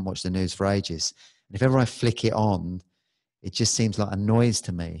house. I haven't watched the news for ages. And if ever I flick it on, it just seems like a noise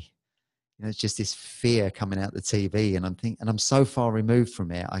to me. You know, it's just this fear coming out the TV, and I'm so far removed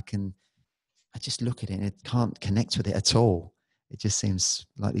from it. I just look at it and it can't connect with it at all. It just seems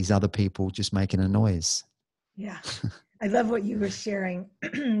like these other people just making a noise. Yeah. I love what you were sharing,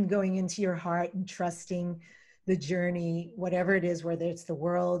 going into your heart and trusting the journey, whatever it is, whether it's the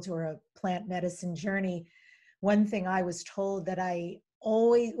world or a plant medicine journey. One thing I was told that I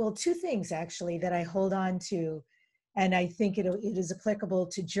always, well, two things actually that I hold on to, and I think it is applicable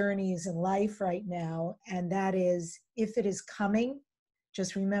to journeys in life right now. And that is, if it is coming,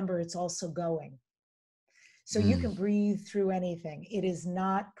 just remember it's also going. So you can breathe through anything. It is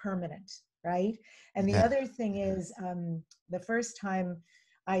not permanent, right? And the Yeah. other thing is, the first time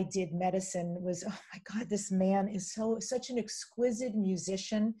I did medicine was, oh my God, this man is such an exquisite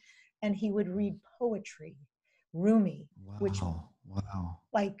musician, and he would read poetry, Rumi, which, Wow. Wow.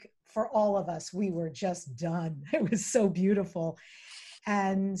 like, for all of us, we were just done. It was so beautiful.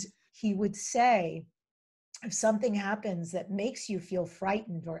 And he would say, if something happens that makes you feel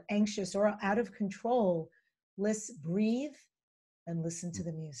frightened or anxious or out of control, breathe and listen to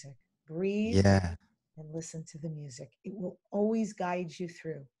the music. Breathe Yeah. and listen to the music. It will always guide you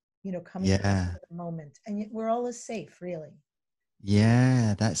through, you know, coming to Yeah. the moment. And yet we're all as safe, really.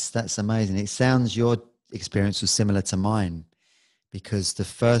 Yeah. That's amazing. It sounds your experience was similar to mine, because the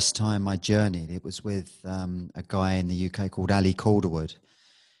first time I journeyed, it was with a guy in the UK called Ali Calderwood,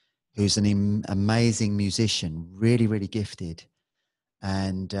 who's an amazing musician, really, really gifted.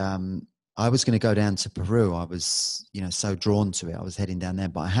 And I was going to go down to Peru. I was, you know, so drawn to it. I was heading down there,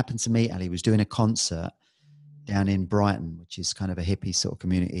 but I happened to meet Ali. He was doing a concert down in Brighton, which is kind of a hippie sort of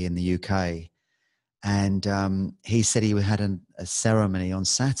community in the UK. And he said he had a ceremony on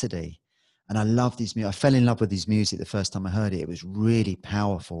Saturday. And I loved his music. I fell in love with his music the first time I heard it. It was really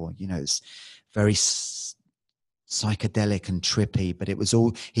powerful. You know, it's very psychedelic and trippy, but it was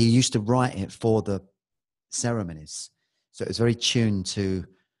all, he used to write it for the ceremonies. So it was very tuned to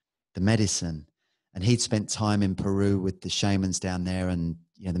the medicine. And he'd spent time in Peru with the shamans down there, and,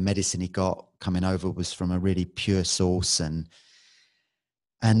 you know, the medicine he got coming over was from a really pure source. And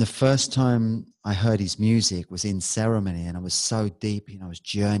the first time I heard his music was in ceremony, and I was so deep, you know, I was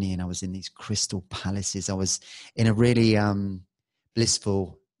journeying, I was in these crystal palaces. I was in a really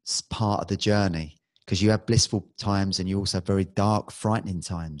blissful part of the journey, because you have blissful times and you also have very dark, frightening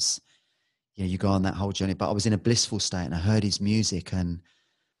times. You know, you go on that whole journey, but I was in a blissful state and I heard his music, and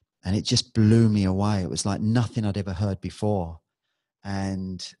it just blew me away. It was like nothing I'd ever heard before.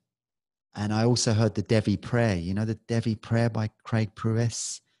 And I also heard the Devi Prayer. You know, the Devi Prayer by Craig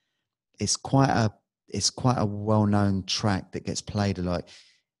Pruess. It's quite a well-known track that gets played a lot.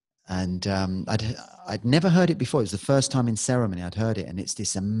 And I'd never heard it before. It was the first time in ceremony I'd heard it, and it's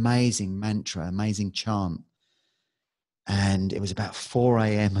this amazing mantra, amazing chant. And it was about 4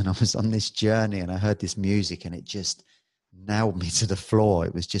 a.m. and I was on this journey, and I heard this music, and it just nailed me to the floor.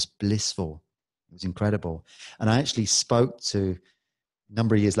 It was just blissful. It was incredible. And I actually spoke to, a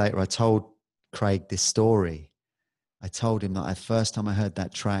number of years later, I told Craig this story. I told him that the first time I heard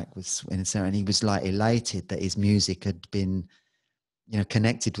that track was in Sarah, and he was like elated that his music had been, you know,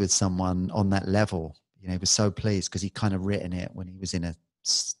 connected with someone on that level. You know, he was so pleased because he kind of written it when he was in a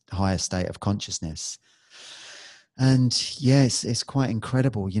higher state of consciousness. And yes, it's quite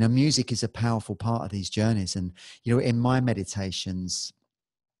incredible. You know, music is a powerful part of these journeys. And, you know, in my meditations,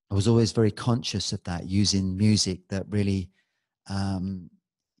 I was always very conscious of that, using music that really,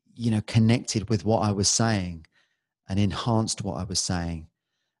 you know, connected with what I was saying and enhanced what I was saying.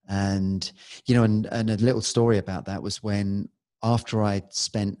 And, you know, and a little story about that was when, after I'd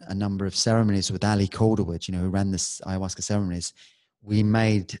spent a number of ceremonies with Ali Calderwood, you know, who ran this ayahuasca ceremonies, we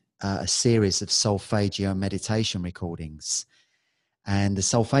made a series of solfeggio meditation recordings. And the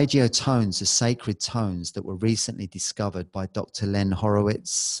solfeggio tones are sacred tones that were recently discovered by Dr. Len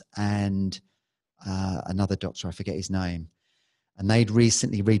Horowitz and another doctor, I forget his name. And they'd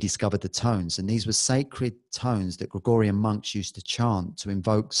recently rediscovered the tones. And these were sacred tones that Gregorian monks used to chant to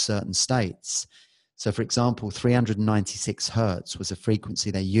invoke certain states. So, for example, 396 hertz was a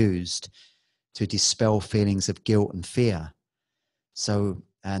frequency they used to dispel feelings of guilt and fear. So,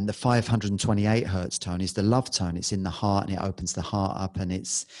 and the 528 hertz tone is the love tone. It's in the heart, and it opens the heart up. And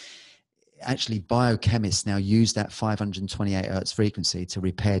it's actually, biochemists now use that 528 hertz frequency to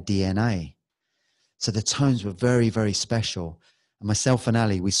repair DNA. So the tones were very, very special. And myself and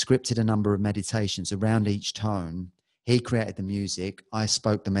Ali, we scripted a number of meditations around each tone. He created the music, I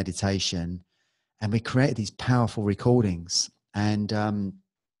spoke the meditation, and we created these powerful recordings. And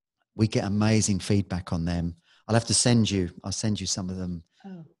we get amazing feedback on them. I'll send you some of them.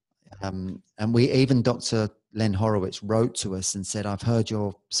 Oh. And we, even Dr. Len Horowitz wrote to us and said, I've heard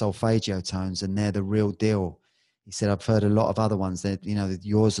your solfeggio tones and they're the real deal. He said, I've heard a lot of other ones that, you know,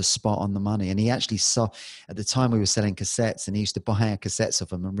 yours are spot on the money. And he actually saw, at the time we were selling cassettes, and he used to buy our cassettes of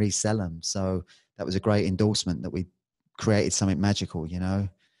them and resell them. So that was a great endorsement that we created something magical, you know.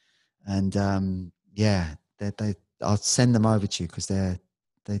 And yeah, I'll send them over to you because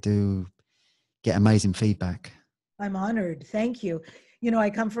they do get amazing feedback. I'm honored. Thank you. You know,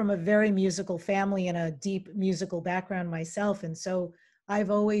 I come from a very musical family and a deep musical background myself. And so I've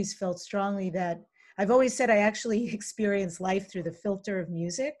always felt strongly that I've always said I actually experience life through the filter of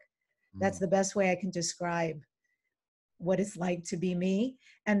music. That's the best way I can describe what it's like to be me.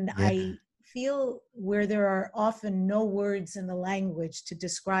 And Yeah. I feel where there are often no words in the language to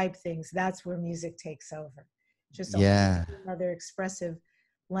describe things, that's where music takes over. Just another expressive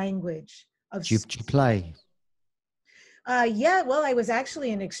language of. Do you play? Yeah, well, I was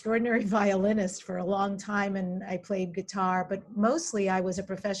actually an extraordinary violinist for a long time, and I played guitar, but mostly I was a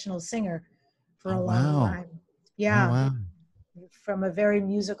professional singer for a long time. Yeah. Oh, wow. From a very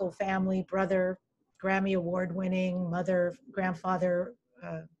musical family, brother, Grammy Award winning, mother, grandfather,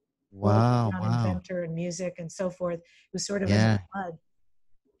 world-renowned inventor in music and so forth. It was sort of in the blood.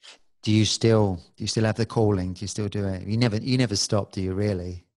 Do you still have the calling? Do you still do it? You never stop, do you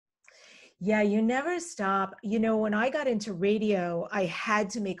really? Yeah, you never stop. You know, when I got into radio, I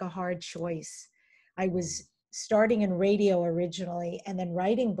had to make a hard choice. I was starting in radio originally and then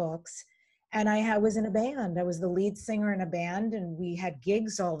writing books. And I was in a band. I was the lead singer in a band, and we had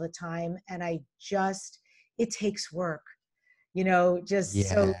gigs all the time. And it takes work, you know, just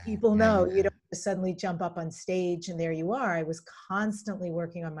so people know, you don't suddenly jump up on stage and there you are. I was constantly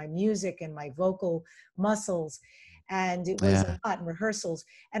working on my music and my vocal muscles. And it was a lot in rehearsals.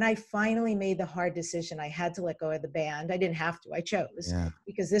 And I finally made the hard decision. I had to let go of the band. I didn't have to, I chose,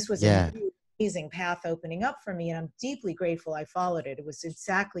 because this was an amazing path opening up for me. And I'm deeply grateful I followed it. It was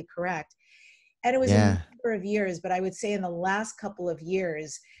exactly correct. And it was a number of years, but I would say in the last couple of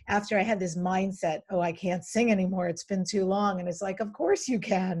years, after I had this mindset, oh, I can't sing anymore, it's been too long. And it's like, of course you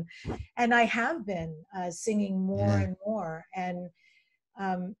can. And I have been singing more and more. And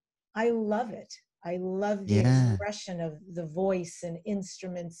I love it. I love the expression of the voice and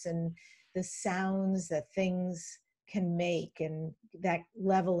instruments and the sounds that things can make, and that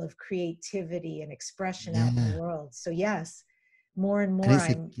level of creativity and expression out in the world. So yes, more and more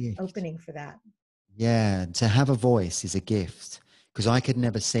I'm opening for that. Yeah, to have a voice is a gift, because I could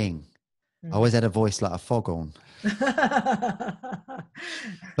never sing. I always had a voice like a foghorn.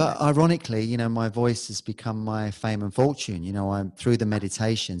 But ironically, you know, my voice has become my fame and fortune. You know, I'm through the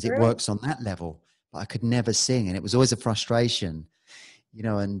meditations, it works on that level, but I could never sing. And it was always a frustration, you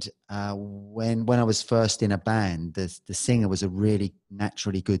know, and when I was first in a band, the singer was a really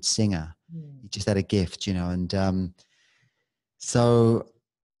naturally good singer. Mm. He just had a gift, you know, and so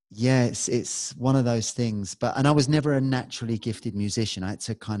yeah, it's one of those things. But and I was never a naturally gifted musician. I had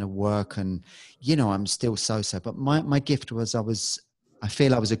to kind of work, and you know, I'm still so. But my gift was I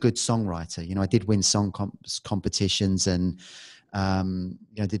feel I was a good songwriter. You know, I did win song competitions, and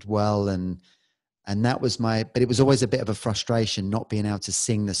you know, did well, and that was but it was always a bit of a frustration not being able to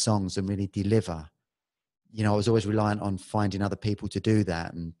sing the songs and really deliver. You know, I was always reliant on finding other people to do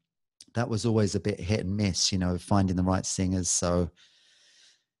that, and that was always a bit hit and miss, you know, finding the right singers. So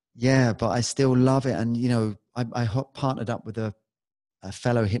yeah, but I still love it. And, you know, I partnered up with a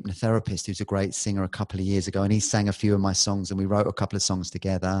fellow hypnotherapist who's a great singer a couple of years ago, and he sang a few of my songs, and we wrote a couple of songs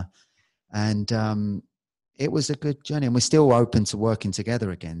together. And it was a good journey, and we're still open to working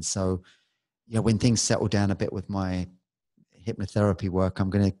together again. So, you know, when things settle down a bit with my hypnotherapy work, I'm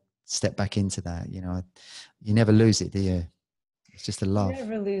going to step back into that. You know, you never lose it, do you? It's just a You love.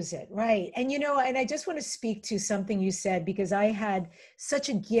 never lose it, right? And you know, and I just want to speak to something you said, because I had such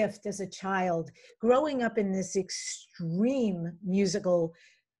a gift as a child growing up in this extreme musical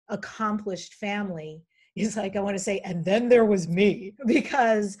accomplished family. Is like, I want to say, and then there was me,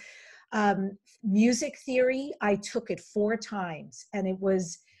 because music theory, I took it 4 times, and it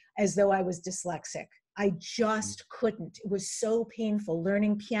was as though I was dyslexic. I just couldn't. It was so painful.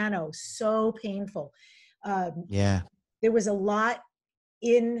 Learning piano, so painful. Um, Yeah. there was a lot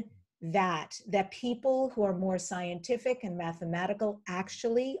in that people who are more scientific and mathematical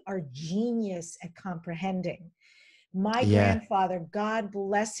actually are genius at comprehending. My Yeah. grandfather, God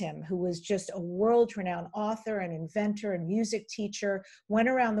bless him, who was just a world-renowned author and inventor and music teacher, went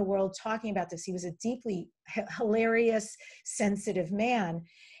around the world talking about this. He was a deeply hilarious, sensitive man.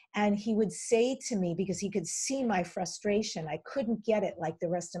 And he would say to me, because he could see my frustration, I couldn't get it like the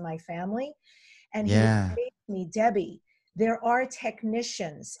rest of my family. And he would Yeah. say to me, Debbie, there are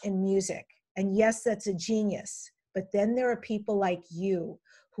technicians in music. And yes, that's a genius. But then there are people like you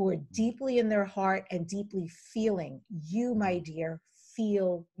who are deeply in their heart and deeply feeling. You, my dear,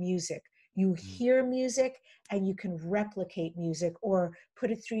 feel music. You hear music and you can replicate music or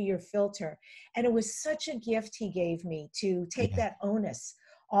put it through your filter. And it was such a gift he gave me to take Yeah. that onus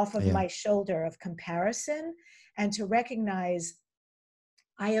off of Yeah. my shoulder of comparison and to recognize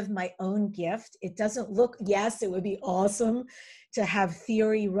I have my own gift. It doesn't look, yes, it would be awesome to have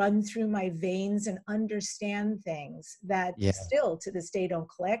theory run through my veins and understand things that Yeah. still to this day don't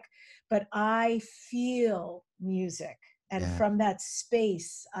click, but I feel music. And Yeah. from that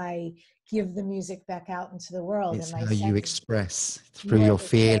space, I give the music back out into the world. It's And my how you senses, express you through are your the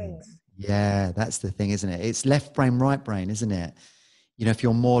same. feelings. Yeah, that's the thing, isn't it? It's left brain, right brain, isn't it? You know, if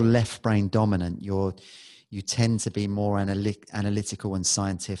you're more left brain dominant, you tend to be more analytical and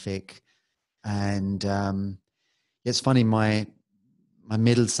scientific. And it's funny, my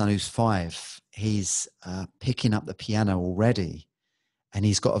middle son, who's 5, he's picking up the piano already, and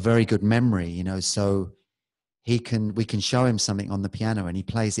he's got a very good memory. You know, so we can show him something on the piano, and he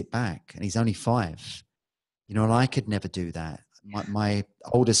plays it back, and he's only 5. You know, and I could never do that. My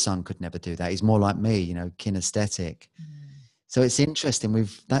older son could never do that. He's more like me, you know, kinesthetic. Mm. So it's interesting.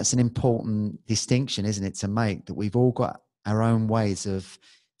 That's an important distinction, isn't it, to make, that we've all got our own ways of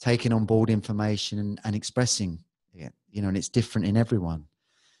taking on board information and expressing it, you know, and it's different in everyone.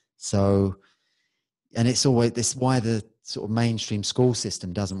 So, and it's always this why the sort of mainstream school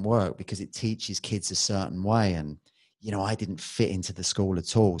system doesn't work, because it teaches kids a certain way. And, you know, I didn't fit into the school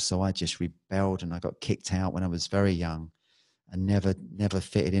at all. So I just rebelled, and I got kicked out when I was very young, and never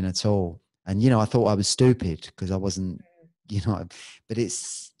fitted in at all. And, you know, I thought I was stupid because I wasn't, you know, but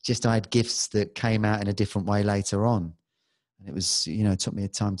it's just I had gifts that came out in a different way later on. And it was, you know, it took me a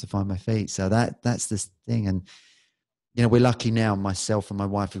time to find my feet. So that's the thing. And, you know, we're lucky now, myself and my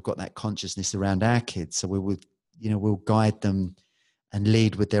wife, we've got that consciousness around our kids. So we would, you know, we'll guide them and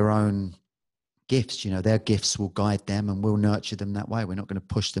lead with their own gifts. You know, their gifts will guide them, and we'll nurture them that way. We're not going to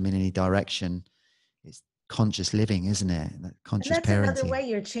push them in any direction. It's conscious living, isn't it? That And conscious that's another parenting. way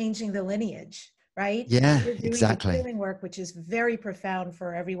you're changing the lineage, right? Yeah, You're doing the exactly. healing work, which is very profound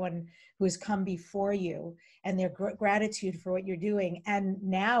for everyone who has come before you, and their gratitude for what you're doing. And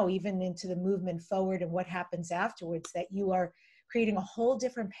now, even into the movement forward and what happens afterwards, that you are creating a whole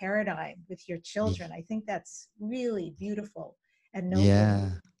different paradigm with your children. I think that's really beautiful and noble. Yeah.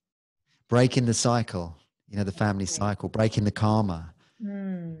 Breaking the cycle, you know, the family cycle, breaking the karma.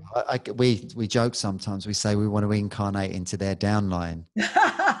 Mm. We joke sometimes, we say we want to incarnate into their downline.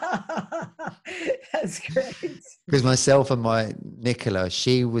 That's great. Because myself and my Nicola,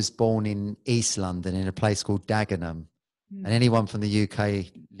 she was born in East London in a place called Dagenham. And anyone from the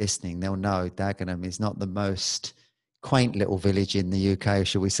UK listening, they'll know Dagenham is not the most quaint little village in the UK,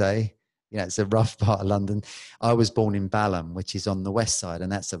 shall we say. Yeah, it's a rough part of London. I was born in Balham, which is on the west side,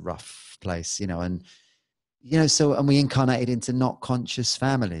 and that's a rough place, and so, and we incarnated into not conscious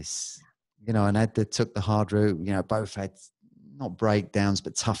families, and Edda took the hard route, both had not breakdowns,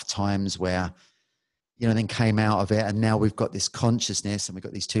 but tough times where, then came out of it. And now we've got this consciousness and we've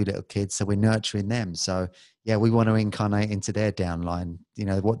got these two little kids. So we're nurturing them. So yeah, we want to incarnate into their downline.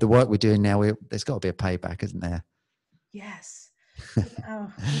 What the work we're doing now, there's got to be a payback, isn't there? Yes.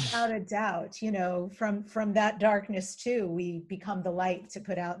 Without a doubt, from that darkness too, we become the light to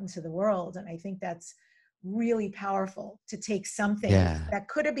put out into the world. And I think that's really powerful, to take something that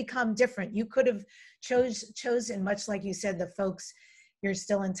could have become different. You could have chosen, much like you said, the folks you're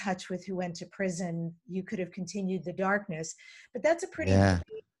still in touch with who went to prison, you could have continued the darkness, but that's a pretty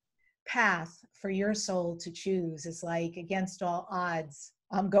big path for your soul to choose. It's like, against all odds,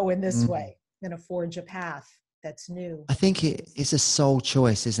 I'm going this way. I'm going to forge a path that's new. I think it is a soul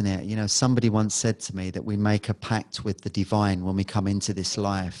choice, isn't it? Somebody once said to me that we make a pact with the divine when we come into this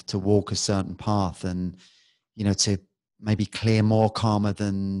life to walk a certain path, and to maybe clear more karma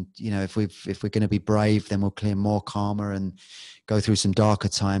than, if we're going to be brave, then we'll clear more karma and go through some darker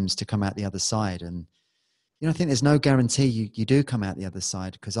times to come out the other side. And I think there's no guarantee you do come out the other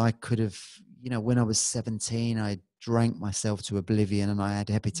side, because I could have, when I was 17, I drank myself to oblivion and I had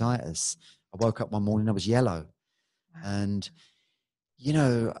hepatitis. I woke up one morning, I was yellow. Wow. And,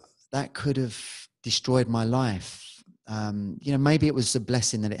 that could have destroyed my life. Maybe it was a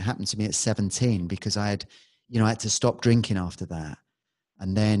blessing that it happened to me at 17, because I had to stop drinking after that.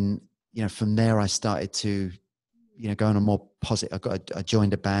 And then, from there I started to, go on a more positive, I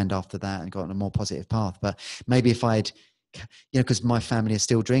joined a band after that and got on a more positive path. But maybe if I'd, because my family are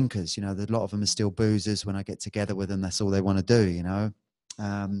still drinkers, a lot of them are still boozers. When I get together with them, that's all they want to do,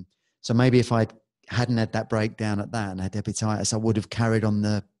 So maybe if I hadn't had that breakdown at that and had hepatitis, I would have carried on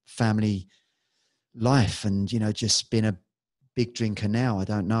the family life and, just been a big drinker now. I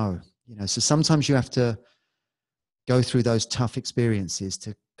don't know, so sometimes you have to go through those tough experiences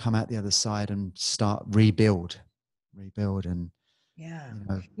to come out the other side and start rebuild. And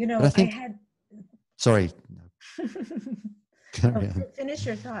but I think, sorry. Finish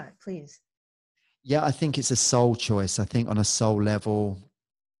your thought, please. Yeah, I think it's a soul choice. I think on a soul level,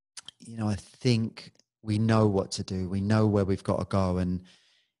 I think we know what to do. We know where we've got to go. And,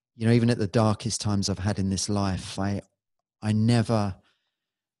 even at the darkest times I've had in this life, I never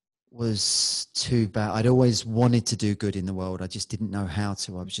was too bad. I'd always wanted to do good in the world. I just didn't know how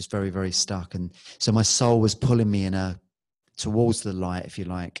to. I was just very, very stuck. And so my soul was pulling me towards the light, if you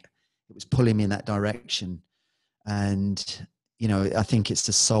like. It was pulling me in that direction. And, I think it's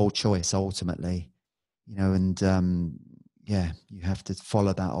the soul choice ultimately, and you have to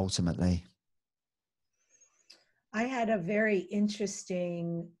follow that ultimately. I had a very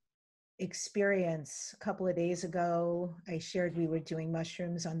interesting experience a couple of days ago. I shared we were doing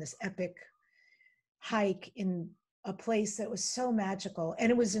mushrooms on this epic hike in a place that was so magical,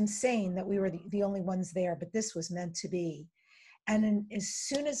 and it was insane that we were the only ones there, but this was meant to be. And then as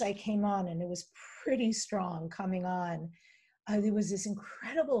soon as I came on, and it was pretty strong coming on, there was this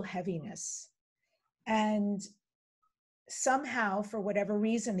incredible heaviness. And somehow, for whatever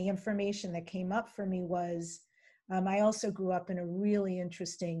reason, the information that came up for me was, I also grew up in a really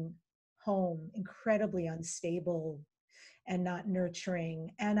interesting home, incredibly unstable and not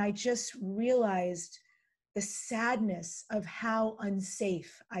nurturing. And I just realized the sadness of how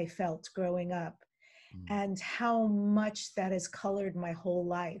unsafe I felt growing up and how much that has colored my whole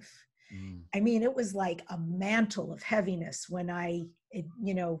life. I mean, it was like a mantle of heaviness when I,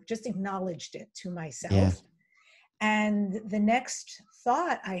 just acknowledged it to myself. Yeah. And the next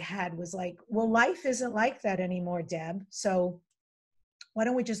thought I had was like, well, life isn't like that anymore, Deb. So why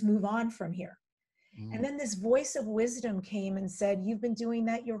don't we just move on from here? And then this voice of wisdom came and said, you've been doing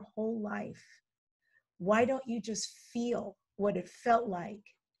that your whole life. Why don't you just feel what it felt like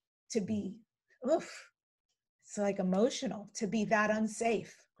to be, it's like emotional, to be that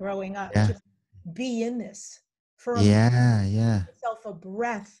unsafe growing up, to be in this for a moment, yourself a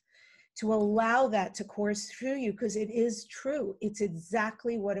breath, to allow that to course through you, because it is true. It's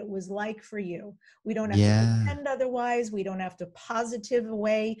exactly what it was like for you. We don't have to pretend otherwise. We don't have to positive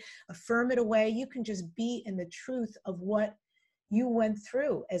away, affirm it away. You can just be in the truth of what you went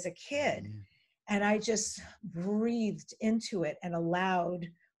through as a kid. And I just breathed into it and allowed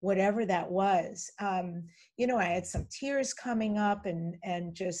whatever that was. I had some tears coming up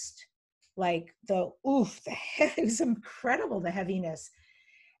and just like it was incredible, the heaviness.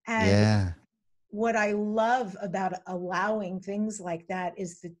 And what I love about allowing things like that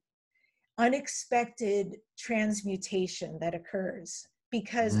is the unexpected transmutation that occurs.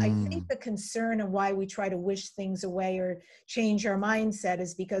 Because I think Mm. the concern and why we try to wish things away or change our mindset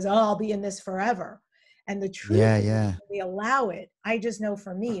is because, oh, I'll be in this forever. And the truth Yeah, is, yeah, when we allow it, I just know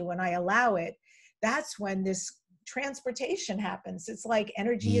for me, when I allow it, that's when this transportation happens. It's like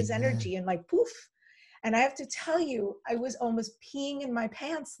energy is yeah, energy, and like poof. And I have to tell you, I was almost peeing in my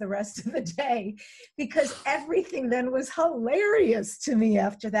pants the rest of the day because everything then was hilarious to me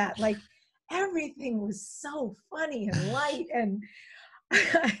after that. Like everything was so funny and light. And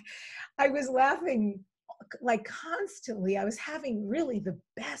I was laughing like constantly. I was having really the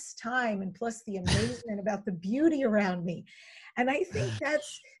best time, and plus the amazement about the beauty around me. And I think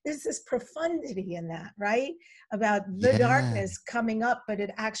there's this profundity in that, right? About the yeah, darkness coming up, but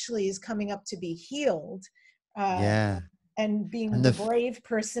it actually is coming up to be healed. Uh, yeah. and being And the brave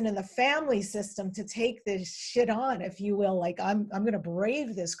person in the family system to take this shit on, if you will. Like I'm going to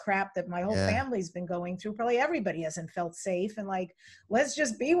brave this crap that my whole yeah, family's been going through. Probably everybody hasn't felt safe, and like, let's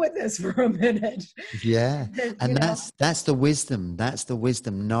just be with this for a minute. yeah. You And know. that's the wisdom. That's the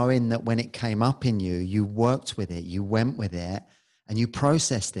wisdom, knowing that when it came up in you, you worked with it, you went with it, and you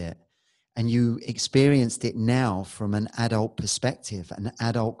processed it. And you experienced it now from an adult perspective, an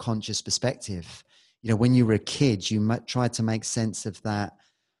adult conscious perspective. You know, when you were a kid, you tried to make sense of that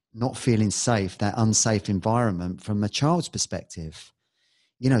not feeling safe, that unsafe environment from a child's perspective.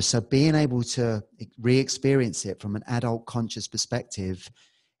 You know, so being able to re-experience it from an adult conscious perspective,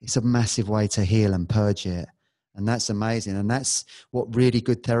 it's a massive way to heal and purge it. And that's amazing. And that's what really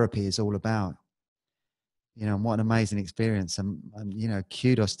good therapy is all about. You know, and what an amazing experience. And you know,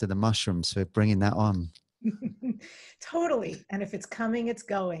 kudos to the mushrooms for bringing that on. Totally. And if it's coming, it's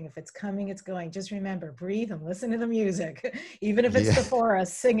going. If it's coming, it's going. Just remember, breathe and listen to the music, even if it's Yeah. the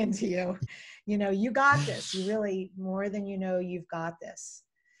forest singing to you. You know, you got this. You really, more than you know, you've got this.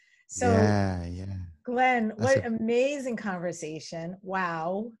 So, Yeah, yeah. Glenn, That's what a amazing conversation.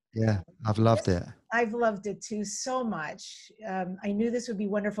 Wow. yeah, Um, I've loved this, it. I've loved it too so much. I knew this would be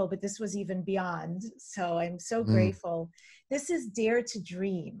wonderful, but this was even beyond. So I'm so Mm. grateful. This is Dare to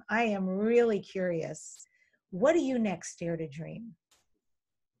Dream. I am really curious. What do you next dare to dream?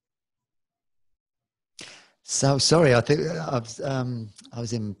 So sorry, I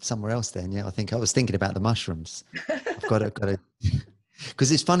was in somewhere else then. Yeah, I think I was thinking about the mushrooms. I've got to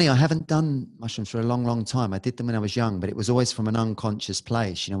because it's funny, I haven't done mushrooms for a long, long time. I did them when I was young, but it was always from an unconscious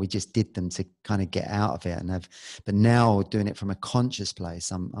place. You know, we just did them to kind of get out of it and have, but now doing it from a conscious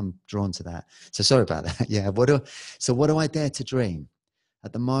place, I'm drawn to that. So sorry about that. Yeah. What do I dare to dream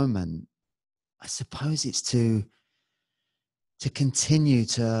at the moment? I suppose it's to continue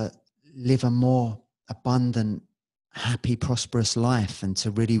to live a more abundant, happy, prosperous life, and to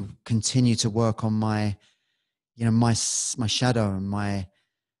really continue to work on my, you know, my shadow and my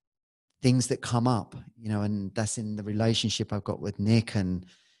things that come up, you know, and that's in the relationship I've got with Nick, and,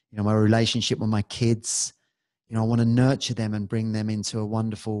 you know, my relationship with my kids. You know, I want to nurture them and bring them into a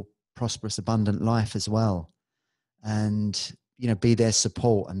wonderful, prosperous, abundant life as well. And, you know, be their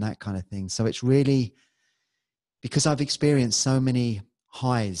support and that kind of thing. So it's really because I've experienced so many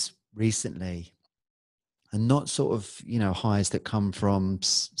highs recently, and not sort of, you know, highs that come from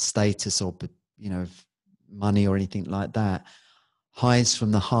status or, you know, money or anything like that. Highs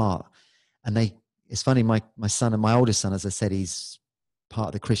from the heart. And it's funny, my son, and my oldest son, as I said, he's part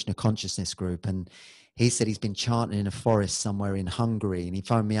of the Krishna consciousness group. And he said he's been chanting in a forest somewhere in Hungary. And he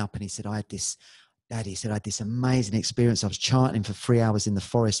phoned me up and he said, Daddy said, I had this amazing experience. I was chanting for 3 hours in the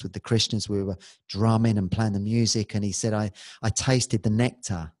forest with the Krishnas. We were drumming and playing the music. And he said, I tasted the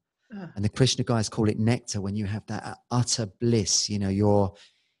nectar. Ah, And the Krishna guys call it nectar when you have that utter bliss, you know, you're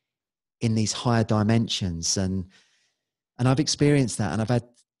in these higher dimensions. And I've experienced that, and I've had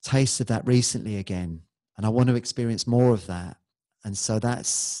tastes of that recently again. And I want to experience more of that. And so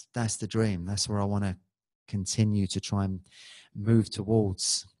that's the dream. That's where I want to continue to try and move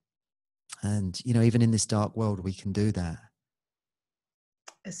towards. And, you know, even in this dark world, we can do that.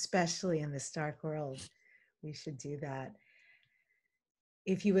 especially in this dark world, we should do that.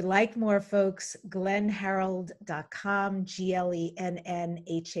 If you would like more, folks, glennharrold.com,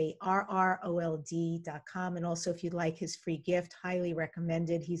 GLENNHARROLD.com. And also, if you'd like his free gift, highly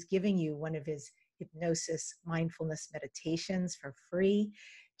recommended. He's giving you one of his hypnosis mindfulness meditations for free.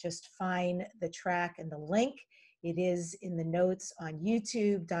 Just find the track and the link. It is in the notes on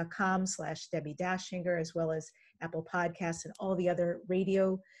youtube.com/Debbie Dachinger, as well as Apple Podcasts and all the other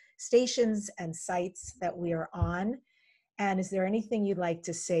radio stations and sites that we are on. And is there anything you'd like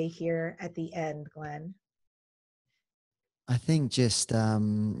to say here at the end, Glenn? I think just,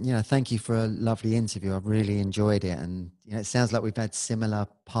 thank you for a lovely interview. I've really enjoyed it. And, it sounds like we've had similar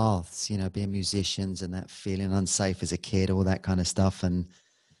paths, being musicians and that feeling unsafe as a kid, all that kind of stuff. And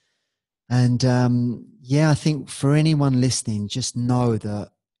I think for anyone listening, just know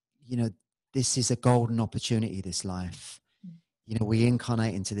that, you know, this is a golden opportunity, this life. We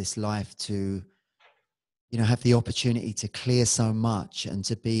incarnate into this life to, have the opportunity to clear so much and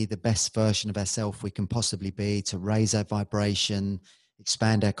to be the best version of ourselves we can possibly be, to raise our vibration,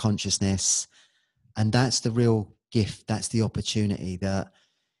 expand our consciousness. And that's the real gift. That's the opportunity that,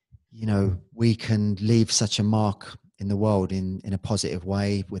 we can leave such a mark in the world in a positive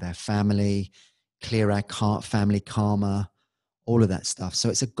way with our family, clear our family karma, all of that stuff. So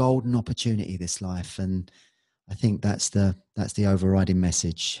it's a golden opportunity, this life. And I think that's the overriding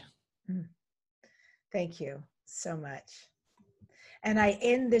message. Thank you so much. And I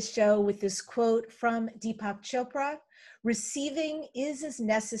end this show with this quote from Deepak Chopra: "Receiving is as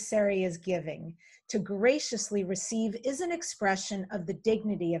necessary as giving. To graciously receive is an expression of the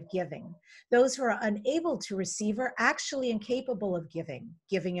dignity of giving. Those who are unable to receive are actually incapable of giving.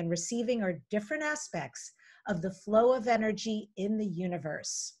 Giving and receiving are different aspects of the flow of energy in the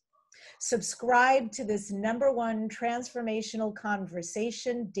universe." Subscribe to this #1 transformational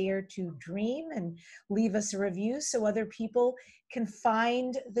conversation, Dare to Dream, and leave us a review so other people can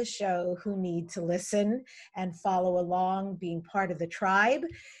find the show who need to listen and follow along, being part of the tribe.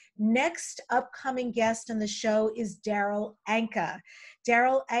 Next upcoming guest on the show is Daryl Anka.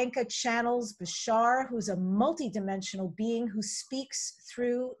 Daryl Anka channels Bashar, who's a multidimensional being who speaks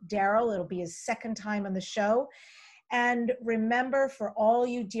through Daryl. It'll be his second time on the show. And remember, for all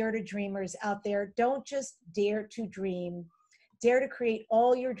you Dare to Dreamers out there, don't just dare to dream. Dare to create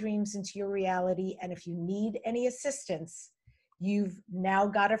all your dreams into your reality. And if you need any assistance, you've now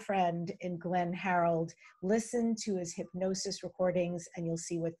got a friend in Glenn Harrold. Listen to his hypnosis recordings and you'll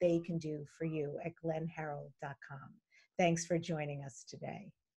see what they can do for you at glennharrold.com. Thanks for joining us today.